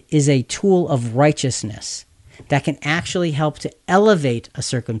 Hatred is a tool of righteousness that can actually help to elevate a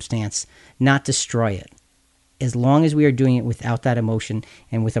circumstance, not destroy it, as long as we are doing it without that emotion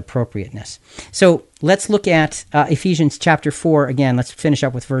and with appropriateness. So let's look at Ephesians chapter 4 again. Let's finish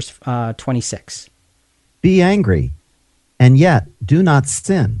up with verse 26. Be angry, and yet do not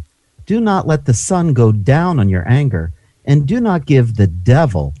sin. Do not let the sun go down on your anger, and do not give the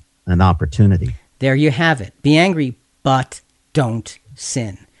devil an opportunity. There you have it. Be angry, but don't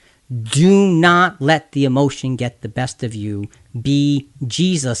sin. Do not let the emotion get the best of you. Be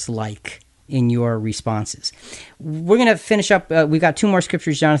Jesus-like in your responses. We're going to finish up. We've got 2 more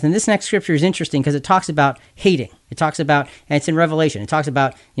scriptures, Jonathan. This next scripture is interesting because it talks about hating. It talks about, and it's in Revelation, it talks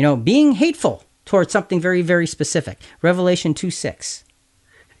about, being hateful towards something very, very specific. Revelation 2:6.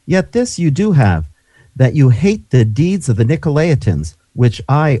 Yet this you do have, that you hate the deeds of the Nicolaitans, which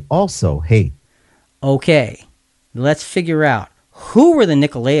I also hate. Okay, let's figure out who were the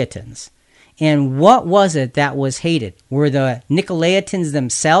Nicolaitans and what was it that was hated. Were the Nicolaitans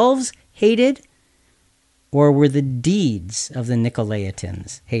themselves hated, or were the deeds of the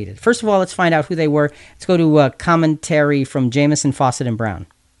Nicolaitans hated? First of all, let's find out who they were. Let's go to a commentary from Jamieson, Fawcett, and Brown.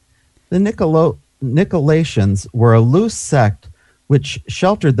 The Nicolaitans were a loose sect which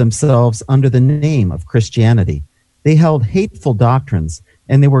sheltered themselves under the name of Christianity. They held hateful doctrines,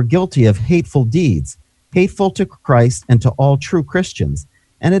 and they were guilty of hateful deeds, hateful to Christ and to all true Christians.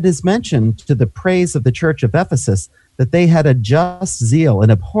 And it is mentioned to the praise of the church of Ephesus that they had a just zeal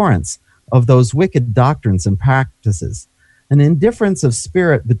and abhorrence of those wicked doctrines and practices. An indifference of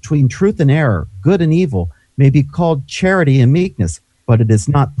spirit between truth and error, good and evil, may be called charity and meekness, but it is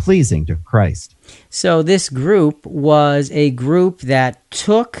not pleasing to Christ. So this group was a group that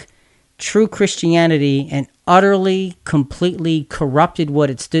took true Christianity and utterly, completely corrupted what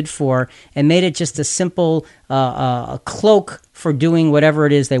it stood for and made it just a simple a cloak for doing whatever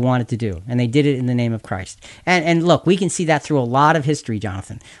it is they wanted to do. And they did it in the name of Christ. And look, we can see that through a lot of history,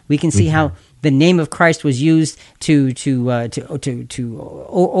 Jonathan. We can see how the name of Christ was used to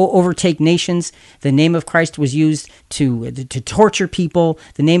overtake nations. The name of Christ was used to torture people.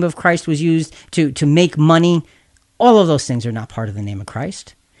 The name of Christ was used to make money. All of those things are not part of the name of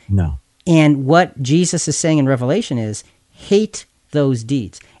Christ. No. And what Jesus is saying in Revelation is, hate those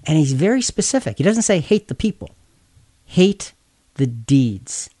deeds. And he's very specific. He doesn't say hate the people. Hate the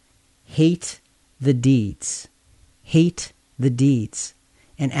deeds. Hate the deeds. Hate the deeds.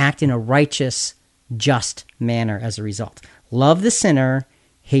 And act in a righteous, just manner as a result. Love the sinner,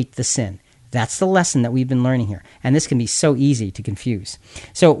 hate the sin. That's the lesson that we've been learning here. And this can be so easy to confuse.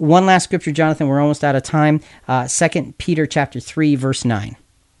 So one last scripture, Jonathan. We're almost out of time. 2 Peter chapter 3, verse 9.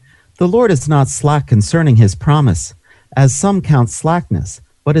 The Lord is not slack concerning his promise, as some count slackness,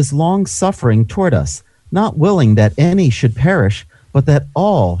 but is long-suffering toward us, not willing that any should perish, but that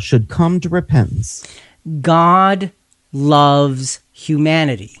all should come to repentance. God loves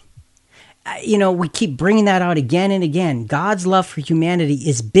humanity. We keep bringing that out again and again. God's love for humanity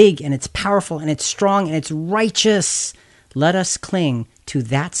is big, and it's powerful, and it's strong, and it's righteous. Let us cling to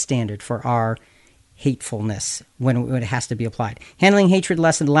that standard for our hatefulness when it has to be applied. Handling hatred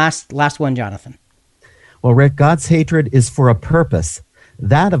lesson, last one, Jonathan. Well, Rick, God's hatred is for a purpose,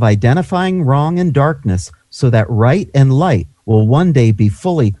 that of identifying wrong and darkness so that right and light will one day be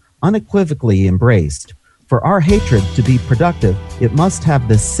fully, unequivocally embraced. For our hatred to be productive, it must have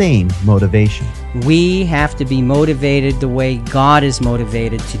the same motivation. We have to be motivated the way God is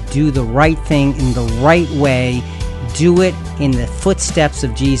motivated, to do the right thing in the right way, do it in the footsteps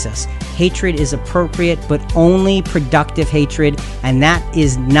of Jesus. Hatred is appropriate, but only productive hatred, and that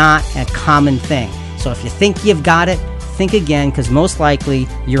is not a common thing. So if you think you've got it, think again, because most likely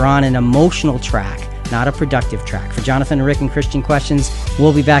you're on an emotional track, not a productive track. For Jonathan and Rick and Christian Questions,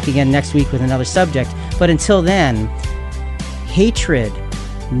 we'll be back again next week with another subject. But until then, hatred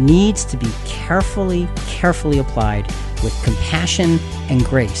needs to be carefully applied with compassion and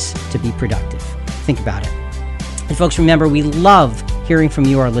grace to be productive. Think about it. And folks, remember, we love hearing from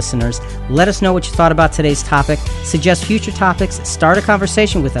you, our listeners. Let us know what you thought about today's topic. Suggest future topics. Start a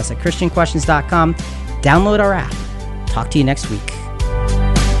conversation with us at ChristianQuestions.com. Download our app. Talk to you next week.